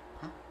jacuzzi?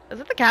 Is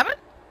it the cabin?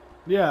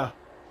 Yeah.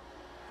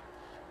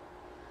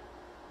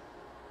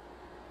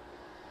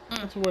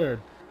 That's weird.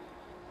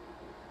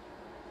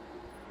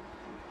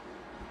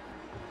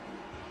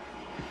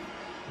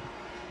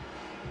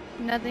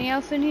 Nothing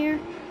else in here?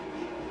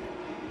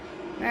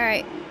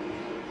 Alright.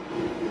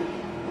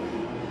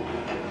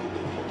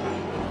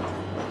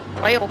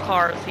 Whale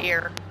cars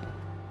here.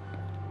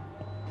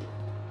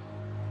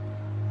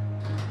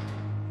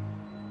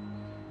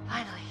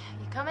 Finally,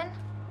 you coming?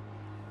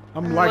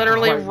 I'm like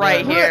Literally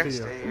right here. next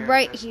to you. Stay here.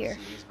 Right rest here. in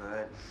peace,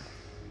 bud.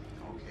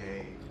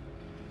 Okay.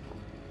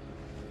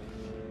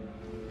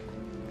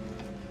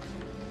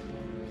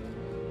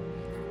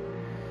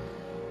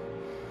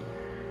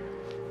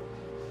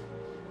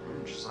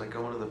 Just like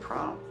going to the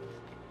prom.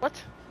 What?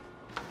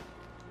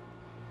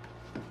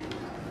 Here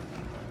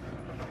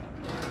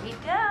you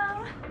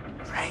go.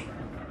 Right.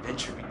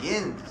 Adventure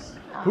begins.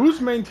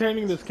 Who's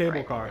maintaining this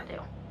cable car?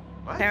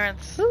 What?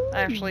 Parents.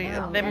 Actually,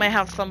 they might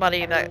have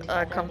somebody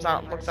that comes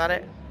out and looks at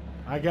it.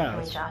 I I mean,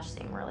 guess. Josh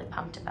seemed really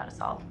pumped about us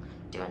all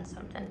doing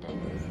something,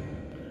 didn't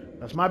he?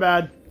 That's my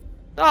bad.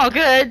 Oh,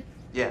 good.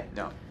 Yeah,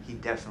 no, he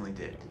definitely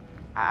did.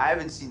 I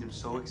haven't seen him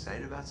so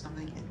excited about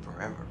something in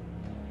forever.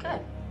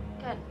 Good,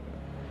 good.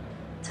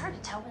 It's hard to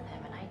tell with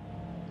him, and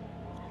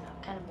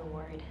I've kind of been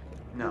worried.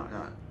 No,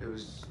 it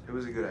was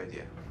a good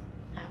idea.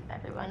 I hope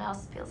everyone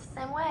else feels the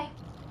same way.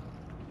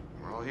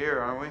 We're all here,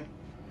 aren't we?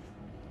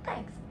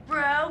 Thanks,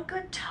 bro.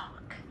 Good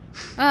talk.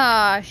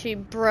 Ah, she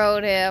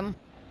broed him.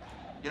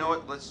 You know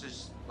what? Let's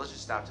just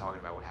stop talking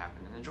about what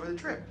happened and enjoy the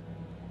trip.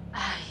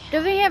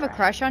 Does he have a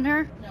crush on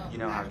her? You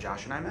know how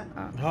Josh and I met?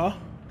 Huh?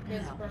 No.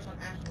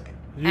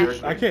 You,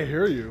 I can't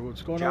hear you.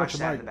 What's going on Josh with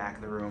sat your in the mic? back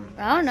of the room.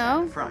 I don't sat in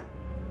know. the front.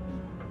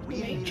 We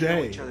didn't even know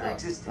Jay. each other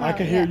existed. I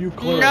can Oh, hear yeah. you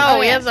clearly.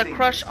 No, he yeah. has a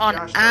crush on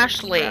Josh started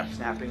Ashley.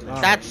 snapping the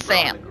That's chick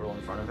and Sam. the girl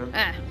in front of him.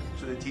 Ah.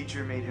 So the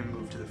teacher made him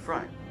move to the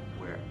front,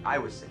 where I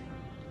was sitting.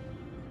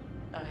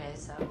 Okay,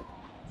 so.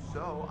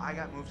 So I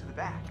got moved to the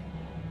back.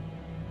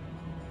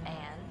 And?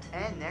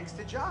 And next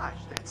to Josh.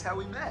 That's how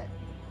we met.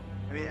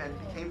 I mean, and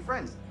became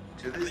friends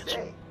to this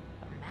day.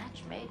 A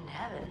match made in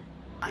heaven.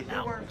 If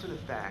it weren't for the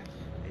fact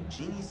that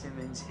Jeannie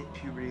Simmons hit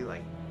puberty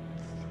like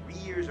 3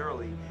 years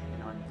early,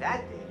 and on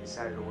that day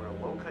decided to wear a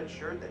low-cut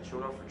shirt that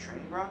showed off her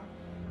training bra,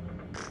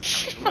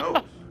 who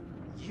knows?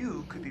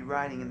 You could be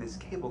riding in this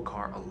cable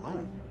car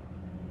alone.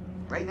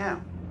 Right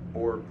now.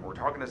 Or we're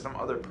talking to some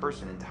other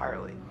person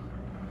entirely.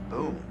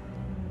 Boom.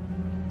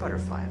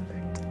 Butterfly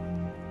effect.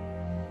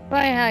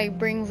 Funny how he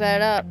brings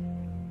that up.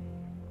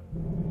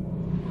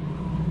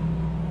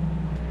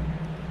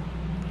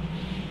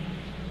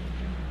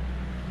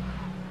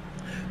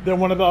 Then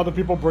one of the other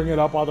people bring it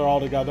up while they're all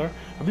together.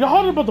 Have you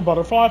heard about the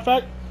butterfly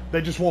effect?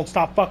 They just won't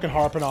stop fucking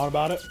harping on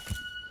about it.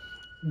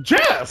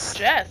 Jess!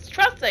 Jess,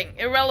 trusting,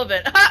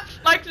 irrelevant.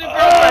 Mike's new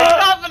girlfriend,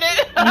 confident.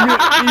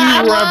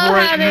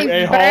 Irreverent, They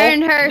you a-hole.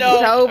 burn her No,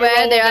 so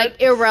bad, they're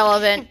like, irrelevant.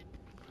 irrelevant.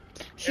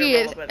 She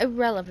Irrelevant. is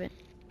irrelevant.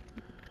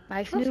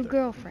 Mike's new Trust her.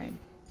 girlfriend.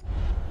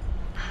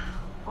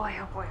 Boy,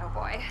 oh boy, oh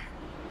boy.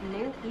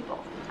 New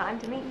people. Time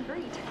to meet and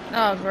greet.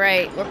 Oh,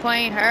 great. We're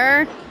playing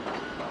her?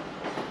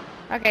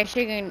 Okay,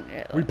 she can...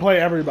 We play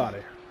everybody.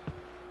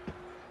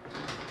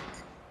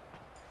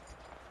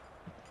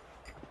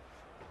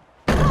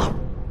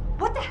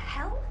 What the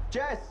hell?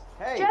 Jess,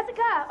 hey!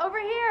 Jessica, over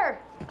here!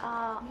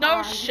 No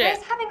You shit.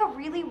 guys having a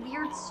really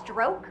weird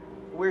stroke?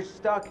 We're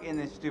stuck in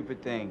this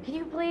stupid thing. Can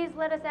you please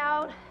let us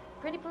out?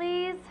 Pretty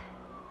please?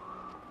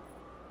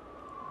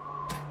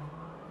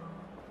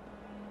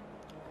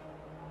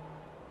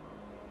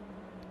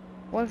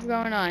 What's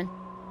going on?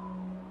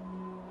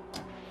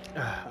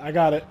 I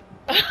got it.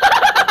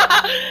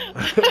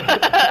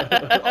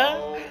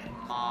 Oh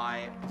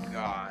my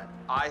god.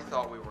 I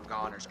thought we were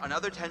goners.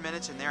 Another 10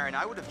 minutes in there and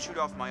I would have chewed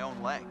off my own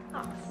leg.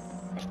 Oh,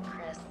 sick,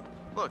 Chris.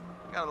 Look,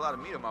 got a lot of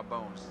meat on my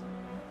bones.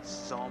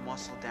 This is all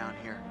muscle down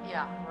here.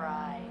 Yeah,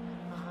 right.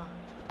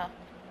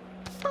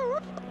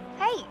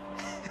 Hey,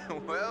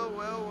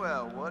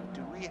 Well, what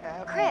do we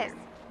have Chris. here?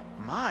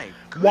 My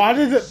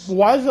goodness.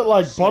 Why is it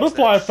like Seems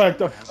butterfly that effect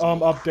show has a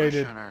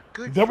updated? crush on our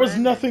good There was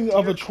friend nothing and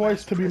of a dear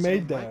choice to be class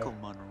made president there.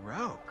 Michael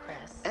Monroe.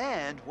 Chris.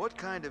 And what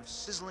kind of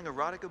sizzling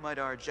erotica might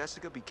our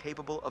Jessica be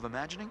capable of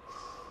imagining?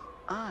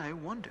 I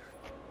wonder.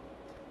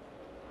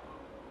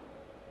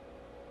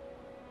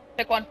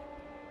 Pick one.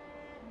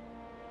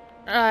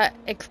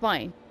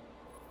 Explain.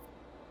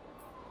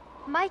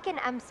 Mike and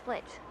Em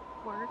split.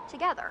 We're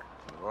together.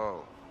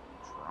 Whoa,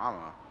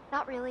 drama.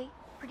 Not really.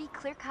 Pretty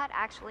clear cut,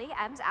 actually.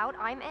 Em's out,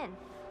 I'm in.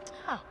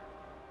 Huh.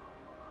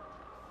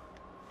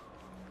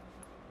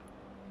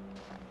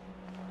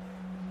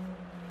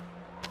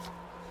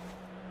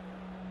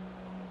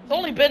 It's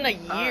only been a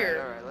All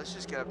year. right, let's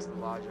just get up to the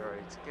lodge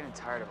already. It's getting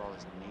tired of all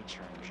this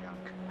nature and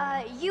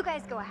junk. You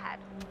guys go ahead.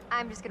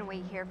 I'm just gonna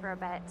wait here for a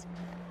bit.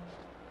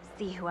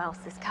 See who else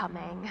is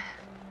coming.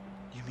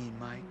 You mean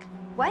Mike?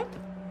 What?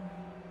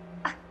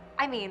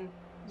 I mean,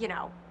 you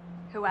know,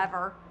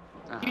 whoever.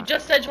 You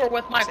just said you were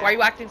with Mike. Why are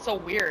you acting so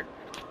weird?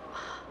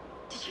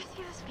 Did you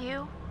see this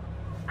view?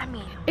 I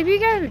mean, If you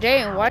guys are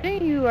dating, why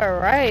didn't you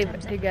arrive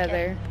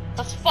together?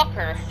 Let's fuck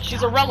her.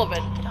 She's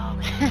irrelevant.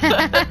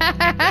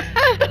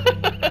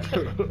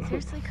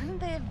 Seriously, couldn't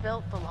they have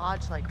built the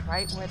lodge like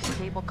right where the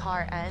cable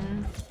car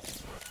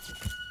ends?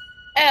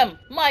 M.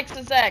 Mike's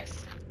his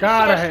ex.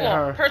 Gotta hate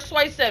Resourceful, her.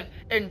 persuasive,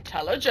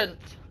 intelligent.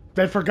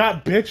 They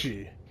forgot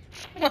bitchy.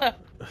 I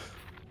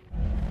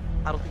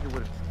don't think it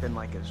would have been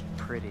like as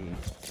pretty.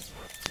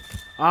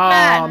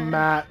 Ah,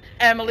 Matt.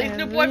 Emily's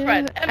new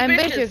boyfriend.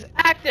 Ambitious,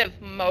 active,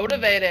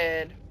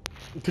 motivated.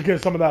 To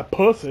get some of that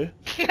pussy.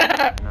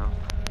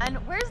 And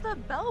where's the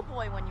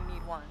bellboy when you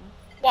need one?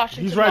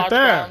 Washington He's right Lodge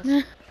there.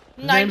 grounds.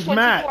 His name's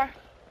Matt.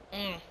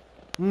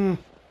 924.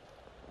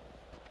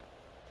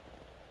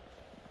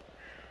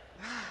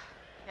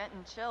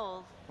 Getting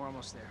chills. We're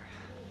almost there.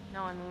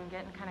 No, I mean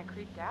getting kind of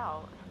creeped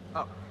out.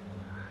 Oh,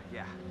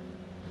 yeah.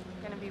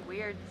 It's gonna be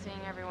weird seeing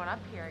everyone up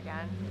here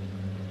again.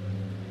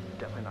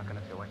 Definitely not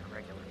gonna feel like a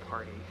regular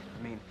party.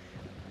 I mean,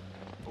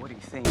 what do you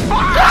think?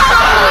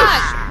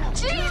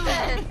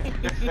 Jesus!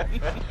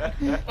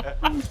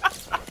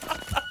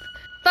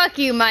 Fuck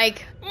you,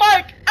 Mike.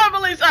 Mike,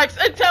 Emily's ex,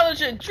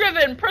 intelligent,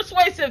 driven,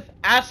 persuasive,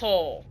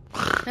 asshole.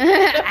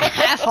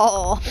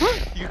 Asshole.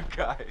 You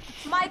guys.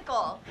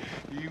 Michael!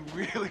 You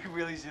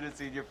really should have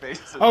seen your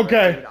faces.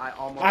 Okay, Dude,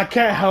 I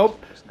can't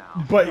help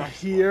but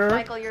hear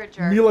Michael, you're a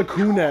jerk. Mila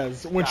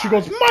Kunis when she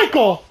goes,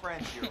 Michael!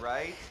 Friends here,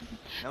 right?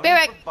 No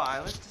Barrack. need for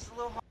violence, just a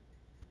little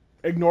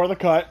Ignore the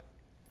cut.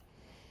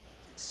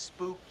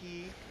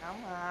 spooky.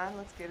 Come on,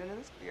 let's get into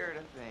the spirit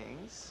of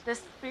things. The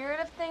spirit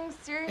of things?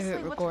 Seriously,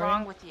 what's recording?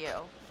 wrong with you?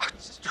 I'm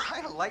just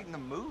trying to lighten the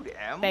mood,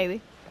 Em.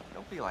 Baby.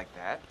 Don't be like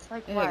that.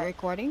 Like Is what? it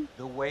recording?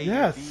 The way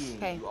Yes. you're being,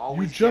 Okay. you You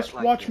always just get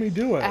like watch me this.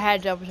 do it. I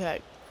had to double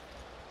check.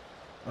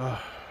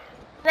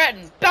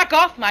 Breton, back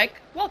off, Mike.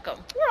 Welcome.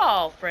 We're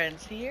all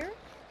friends here.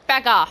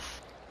 Back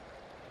off.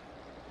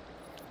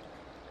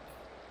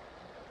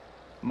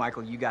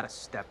 Michael, you gotta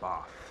step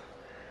off.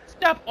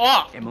 Step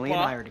off. Emily and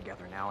Buck. I are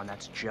together now, and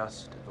that's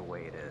just the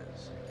way it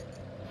is.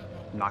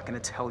 I'm not gonna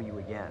tell you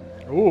again.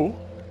 Ooh,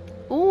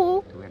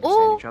 Ooh. Do we understand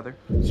Ooh. each other?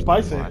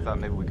 spicy. Well, I thought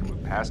maybe we could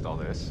move past all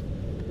this.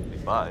 Be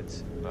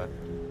buds, but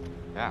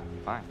yeah,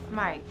 fine.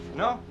 Mike.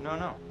 No,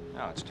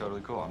 it's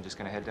totally cool. I'm just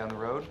gonna head down the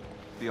road,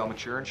 be all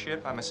mature and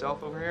shit by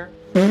myself over here.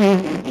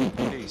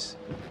 Peace.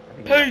 I think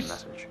you got the Peace.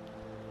 message.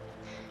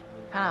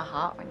 Kinda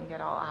hot when you get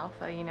all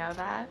alpha, you know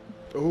that?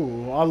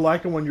 Ooh, I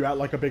like it when you act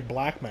like a big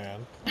black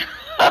man.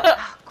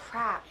 Oh,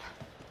 crap.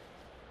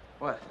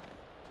 What?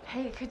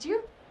 Hey, could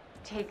you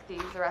take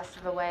these the rest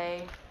of the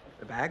way?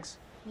 The bags?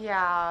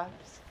 Yeah,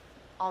 just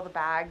all the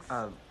bags.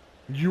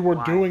 You were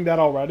Why? doing that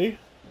already?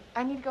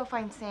 I need to go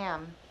find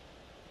Sam.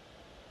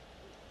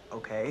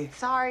 Okay.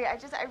 Sorry, I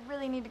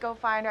really need to go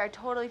find her. I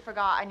totally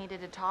forgot I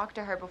needed to talk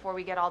to her before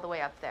we get all the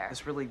way up there.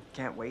 This really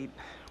can't wait.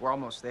 We're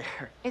almost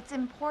there. It's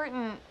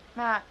important.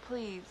 Matt,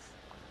 please.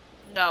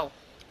 No.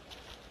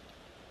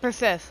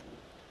 Persist.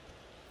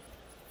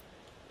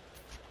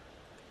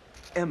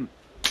 Em,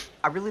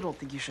 I really don't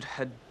think you should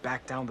head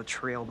back down the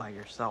trail by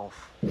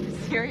yourself.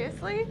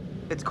 Seriously?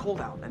 It's cold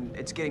out, and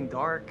it's getting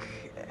dark.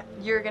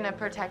 You're gonna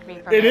protect me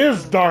from It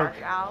is being dark.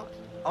 out?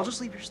 I'll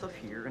just leave your stuff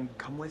here and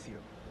come with you.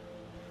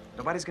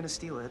 Nobody's gonna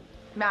steal it.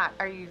 Matt,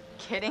 are you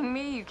kidding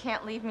me? You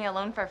can't leave me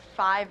alone for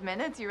 5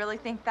 minutes? You really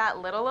think that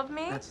little of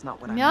me? That's not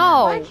what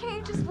No. Why can't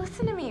you just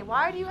listen to me?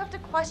 Why do you have to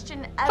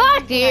question Fuck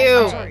everything I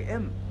you. say? Sorry,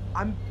 Em.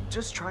 I'm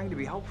just trying to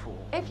be helpful.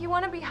 If you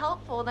want to be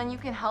helpful, then you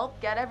can help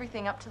get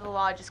everything up to the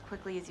lodge as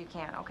quickly as you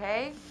can,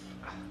 okay?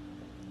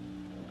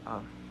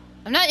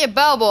 I'm not your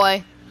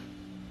bellboy.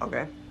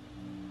 Okay.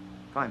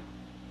 Fine.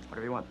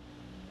 Whatever you want.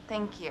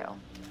 Thank you.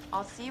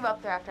 I'll see you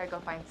up there after I go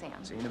find Sam.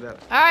 See you in a bit.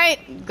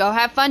 Alright, go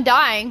have fun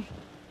dying.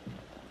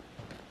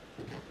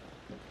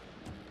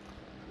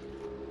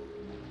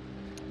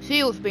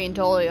 He was being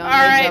totally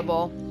Alright.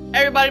 unreasonable.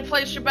 Everybody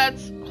place your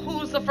bets.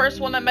 Who's the first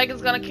one that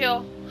Megan's gonna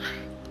kill?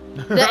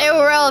 The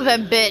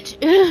irrelevant bitch.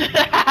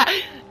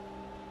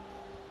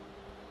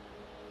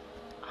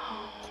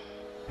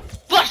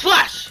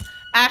 Flash!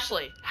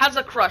 Ashley has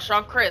a crush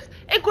on Chris.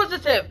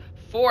 Inquisitive,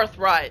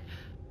 forthright,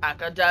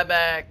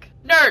 academic,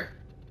 nerd.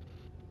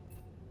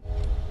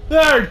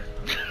 Nerd!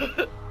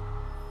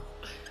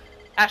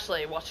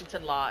 Ashley,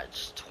 Washington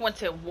Lodge,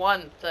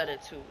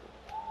 2132.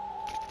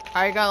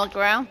 Are you gonna look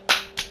around?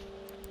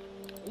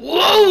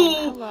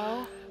 Whoa!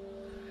 Hello.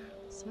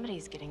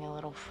 Somebody's getting a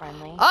little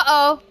friendly.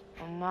 Uh-oh.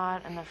 And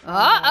not in the friendly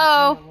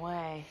Uh-oh. kind of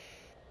way.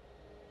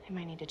 They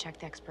might need to check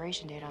the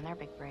expiration date on their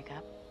big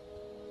breakup.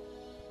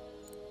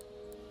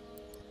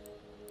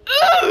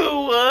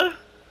 Ooh!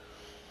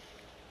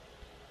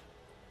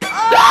 Fuck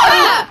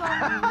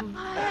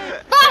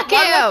Why do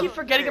I you! keep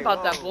forgetting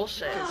about that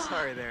bullshit?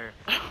 Sorry there.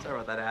 Sorry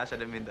about that, Ash. I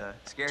didn't mean to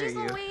scare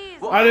you.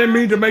 I didn't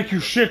mean to make you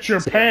shit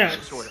your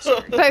pants. Folks,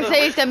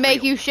 they used to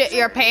make you shit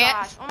your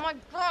pants. Oh my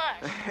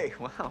gosh. Hey,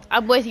 wow.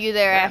 I'm with you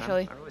there, Man,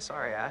 Ashley. I'm really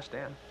sorry, Ash.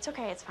 Damn. It's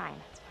okay, it's fine.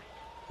 It's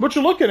What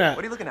you looking at?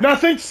 What are you looking at?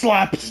 Nothing.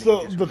 Slaps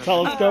the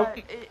telescope.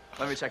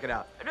 Let me check it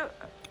out.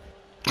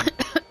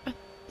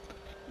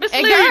 Miss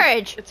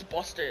Encourage. Lee, it's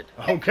busted.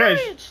 Okay.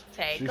 Encourage.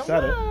 Take She a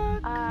said it.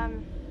 look.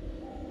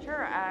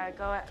 Sure,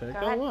 go Take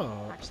ahead. a look.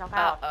 Knock yourself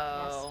out.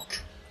 Uh-oh.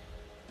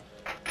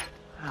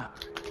 Ah,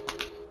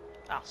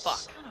 Oh, fuck.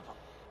 son of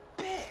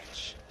a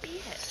bitch.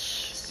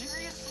 Bitch.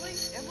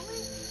 Seriously, Emily?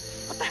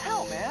 What the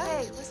hell, man?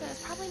 Hey, listen,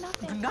 it's probably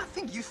nothing.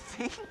 Nothing, you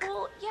think?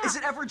 Well, yeah. Is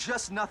it ever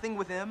just nothing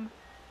with him?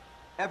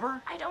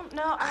 Ever? I don't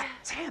know.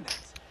 Damn it.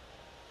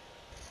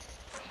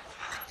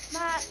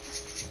 Matt.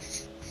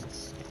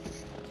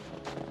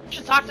 You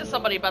should talk to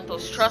somebody about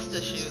those trust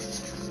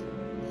issues.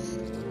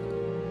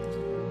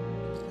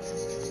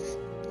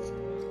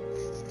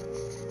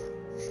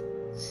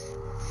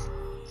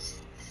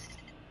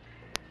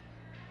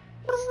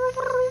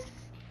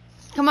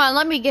 Come on,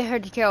 let me get her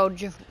to kill.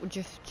 Just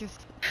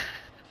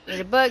read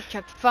a book,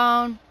 check the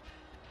phone.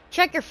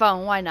 Check your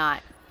phone, why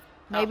not?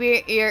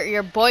 Maybe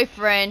your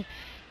boyfriend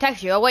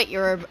texts you. Oh wait,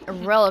 you're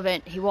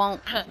irrelevant. He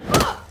won't.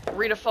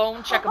 Read a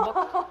phone, check a book.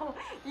 Oh,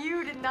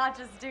 you did not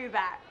just do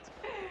that.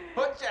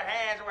 Put your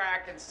hands where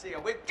I can see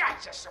them. We've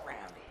got you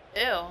surrounded.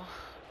 Ew.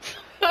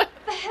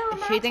 The hell am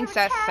If I she to thinks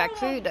that's retaliate?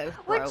 sexy, that's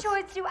What gross.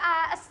 choice do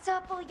I, a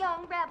supple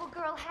young rebel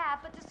girl, have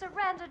but to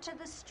surrender to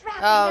the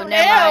strapping Oh, young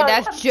never man mind.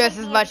 of That's just as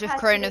taking much as custody?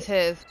 cringe as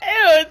his. Ew,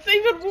 it's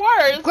even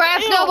worse. Grab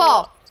Ew.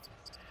 Snowball.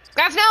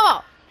 Grab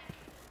Snowball.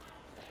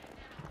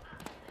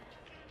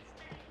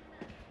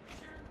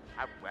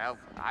 Well,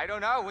 I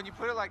don't know when you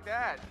put it like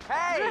that.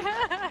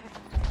 Hey!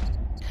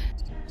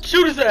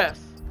 Shoot his ass.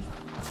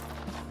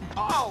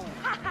 Oh!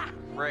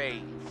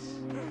 Great.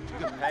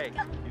 Hey,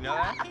 you know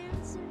that?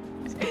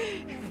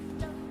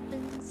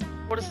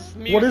 What is this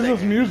music? What is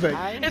this music?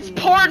 It's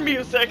porn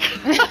music.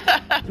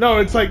 No,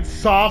 it's like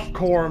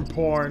softcore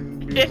porn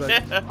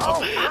music.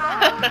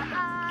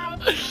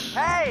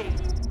 Hey!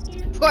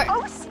 Squirt.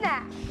 Oh,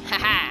 snap.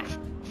 Haha.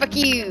 Fuck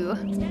you.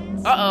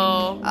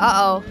 Uh-oh.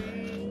 Uh-oh.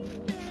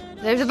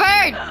 There's a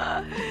bird.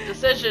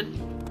 Decision.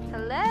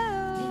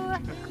 Hello.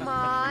 Come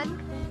on.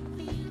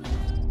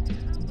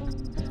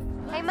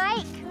 Hey,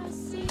 Mike.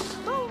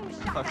 Boom,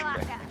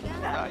 shakalaka.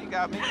 No, you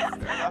got me.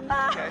 Fair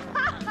enough. Okay.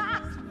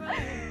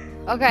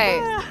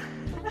 Okay.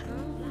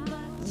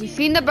 We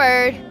seen the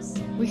bird.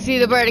 We see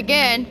the bird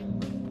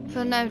again.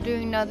 So now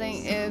doing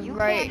nothing is You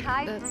right. can't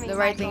hide That's from the me,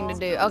 right thing to Michael.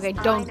 do. Okay,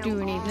 I don't know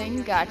do all anything.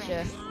 your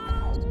Gotcha.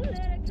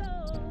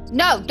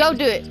 No, don't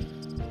do it.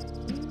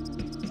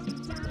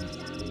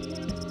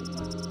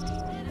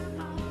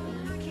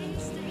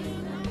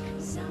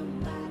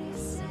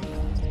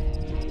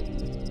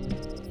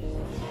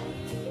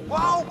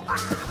 Whoa!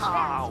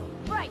 Ow!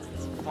 Right.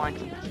 Fine,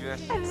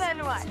 just. And then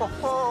what?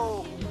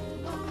 Oh,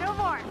 No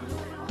more.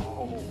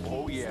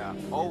 oh yeah.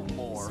 Oh,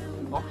 more.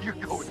 Oh, you're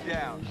going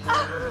down.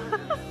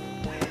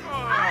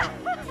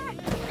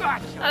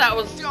 Gotcha. That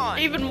was Done.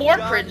 even more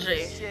Done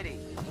cringy. City.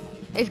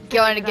 It's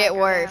going to get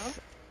worse.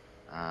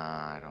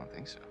 I don't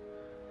think so.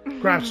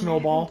 Grab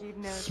Snowball, You'd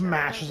know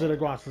smashes it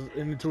across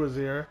into his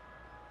ear.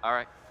 All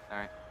right, all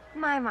right.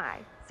 My.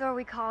 So are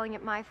we calling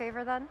it my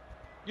favor then?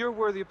 You're a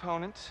worthy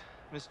opponent,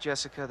 Miss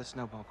Jessica, the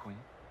Snowball Queen.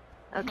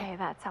 Okay,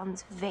 that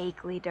sounds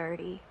vaguely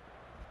dirty.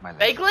 My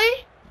lady.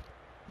 Vaguely?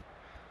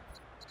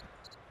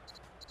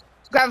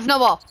 Grab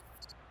Snowball.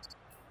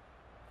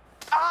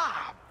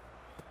 Ah!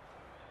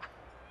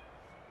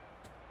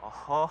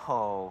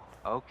 Oh,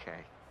 okay.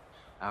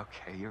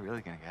 Okay, you're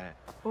really gonna get it.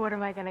 What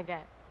am I gonna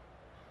get?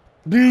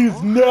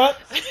 These nuts!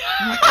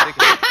 I think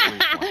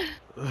it's at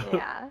least one,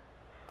 Yeah.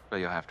 but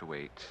you'll have to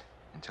wait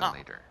until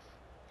later.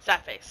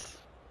 Sad face.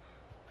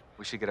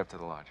 We should get up to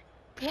the lodge.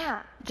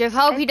 Yeah. Just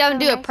hope he It's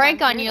doesn't so do a nice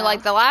prank out on here, you though.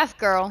 like the last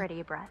girl.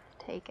 Pretty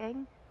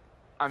breathtaking.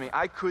 I mean,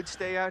 I could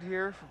stay out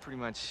here for pretty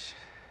much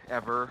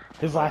ever.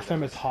 His last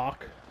name is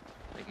Hawk.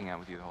 Making out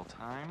with you the whole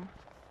time.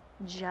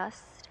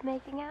 Just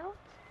making out?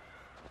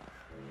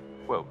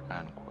 Quote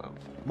unquote.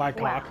 My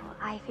cock. Well,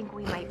 I think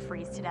we might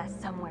freeze to death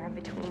somewhere in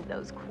between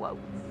those quotes.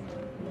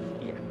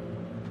 Yeah.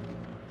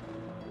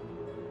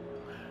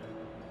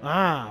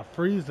 Ah,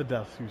 freeze to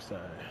death, you say.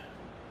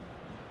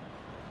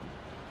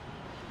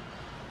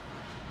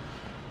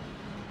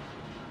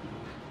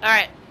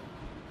 Alright.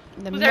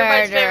 The Who's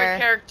everybody's favorite murder.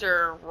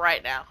 character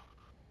right now?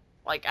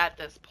 Like, at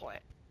this point.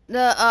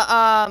 The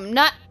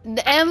not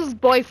the M's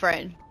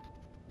boyfriend.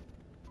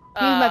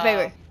 He's my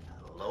favorite.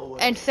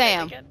 And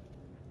Sam.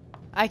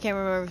 I can't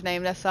remember his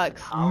name. That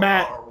sucks.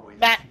 Matt.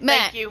 Matt. Matt.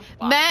 Thank you.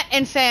 Matt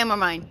and Sam are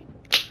mine.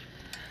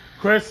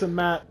 Chris and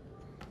Matt.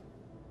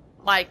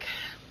 Mike.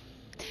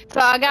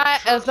 So I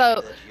got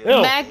so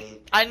Ew. Mac.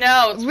 I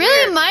know. It's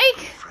Really, weird,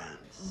 Mike?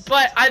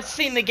 but I've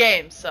seen the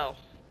game, so.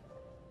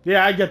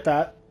 Yeah, I get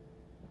that.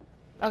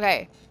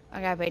 Okay,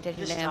 I gotta pay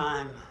attention This to him.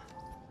 time,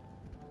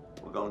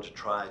 we're going to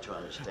try to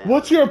understand.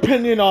 What's your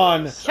opinion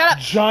on Shut up.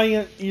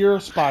 giant ear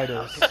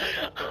spiders?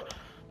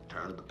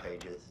 Turn the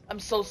pages. I'm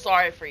so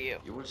sorry for you.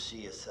 You will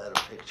see a set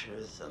of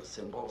pictures and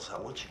symbols. I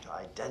want you to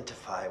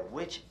identify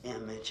which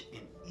image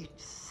in each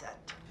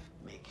set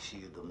makes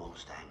you the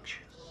most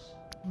anxious.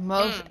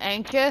 Most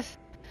anxious?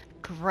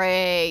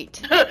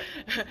 Great.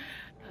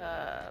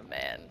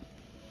 Man.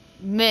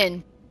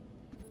 Men.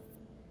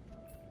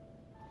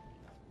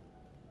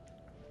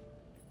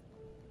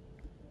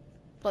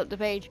 Flip the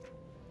page.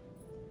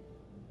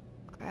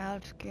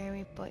 Crowds scare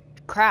me, but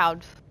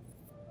crowds.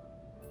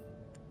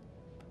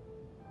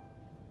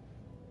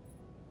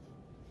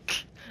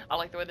 I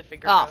like the way the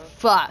finger Oh goes.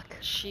 fuck.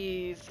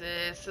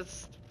 Jesus,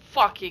 it's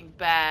fucking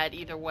bad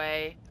either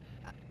way.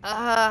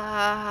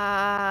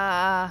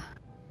 I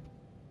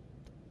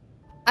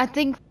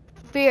think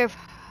fear of.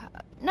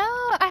 No,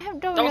 I don't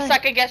Don't really.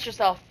 second guess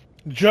yourself.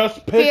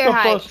 Just pick Fear the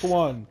heights. first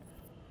one.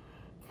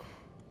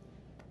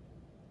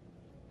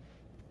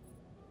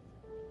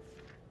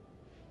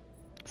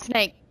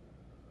 Snake.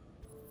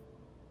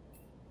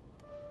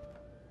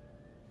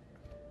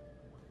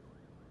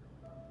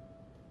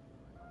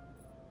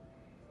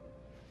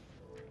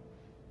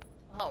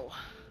 Oh.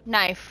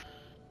 Knife.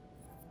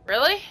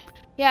 Really?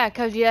 Yeah,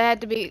 'cause you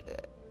had to be.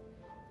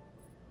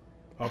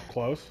 Up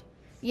close.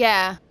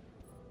 Yeah.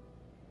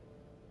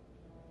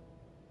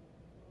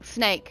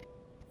 Snake.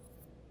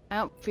 I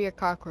don't fear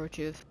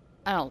cockroaches.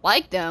 I don't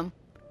like them,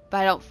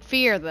 but I don't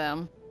fear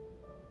them.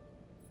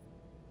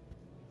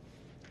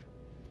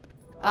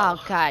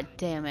 Oh, god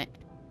damn it.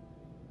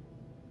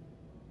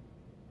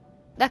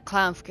 That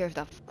clown scares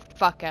the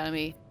fuck out of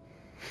me.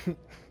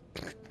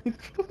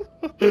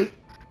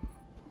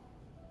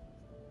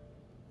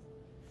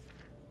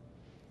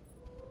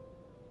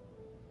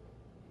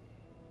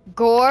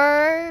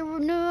 Gore?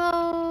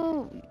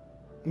 No.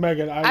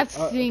 Megan, I've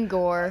seen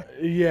gore.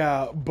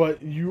 Yeah,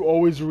 but you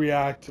always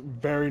react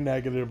very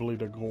negatively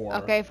to gore.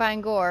 Okay,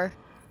 fine, gore.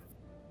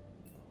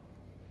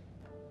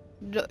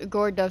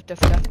 Gore does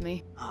disgust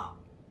me. Oh.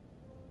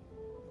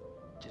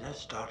 Did that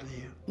startle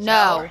you?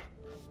 No.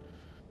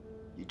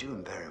 You're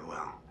doing very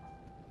well.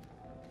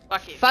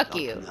 Fuck you. Fuck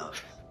Don't you.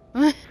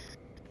 notice.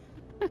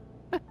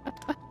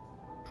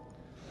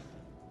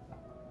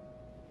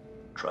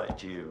 Try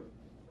to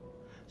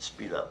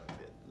speed up a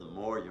bit. The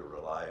more you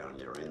rely on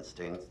your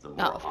instincts, the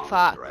more honest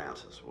fuck. your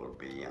answers will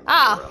be, and the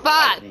Ah, more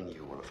fuck. enlightening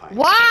you will find.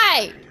 Why?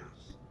 your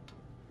experience.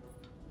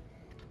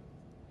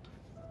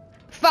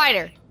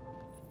 Spider.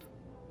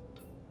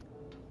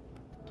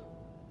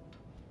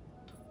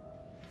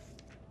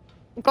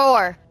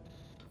 Gore.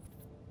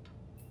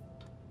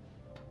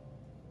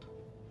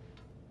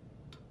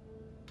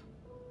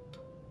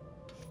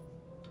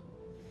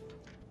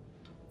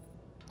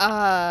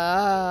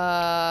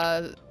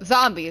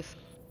 Zombies.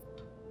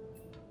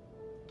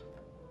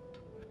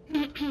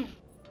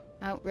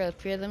 I don't really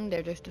fear them,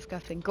 they're just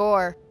disgusting.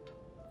 Gore.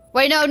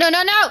 Wait, no!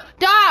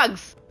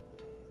 Dogs!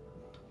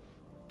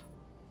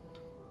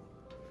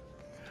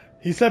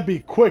 He said be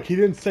quick. He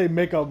didn't say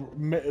make a.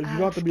 You don't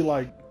have to be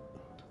like.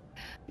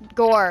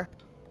 Gore.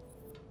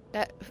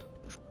 That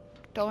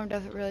Storm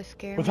doesn't really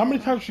scare With me. how many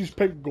times she's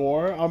picked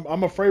gore,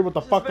 I'm afraid what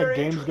the fuck the very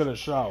game's interesting. gonna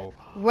show.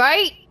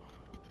 Right?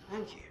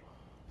 Thank you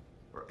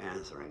for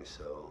answering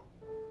so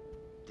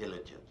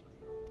diligently.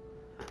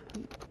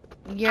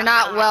 You're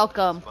not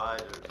welcome.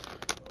 Spiders,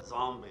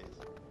 zombies,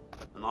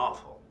 and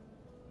awful.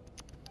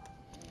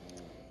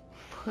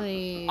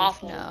 Please,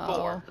 Awful no.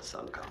 gore.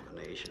 Some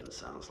combination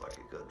sounds like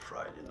a good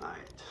Friday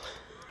night.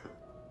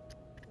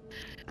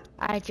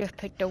 I just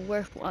picked the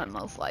worst one,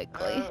 most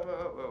likely.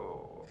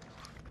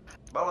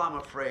 Well, I'm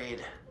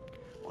afraid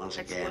once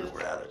again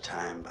we're out of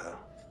time, but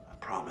I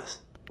promise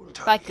we'll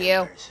talk Fuck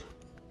again you. very soon.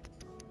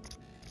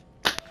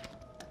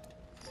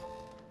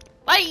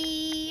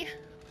 Bye!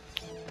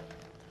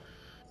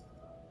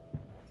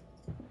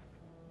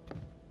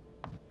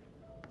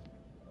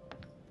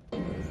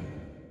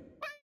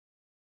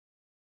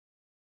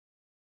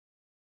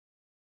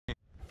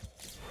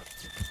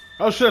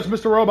 Oh shit, it's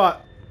Mr.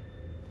 Robot.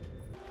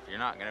 If you're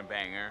not gonna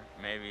bang her,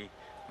 maybe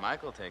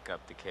Mike will take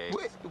up the case.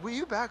 Wait, will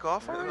you back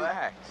off already?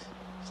 Relax.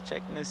 Just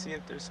checking to see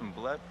if there's some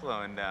blood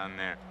flowing down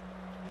there.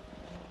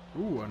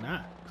 Ooh, an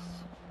axe.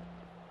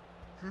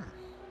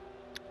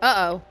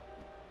 Uh-oh.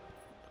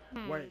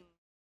 Wait.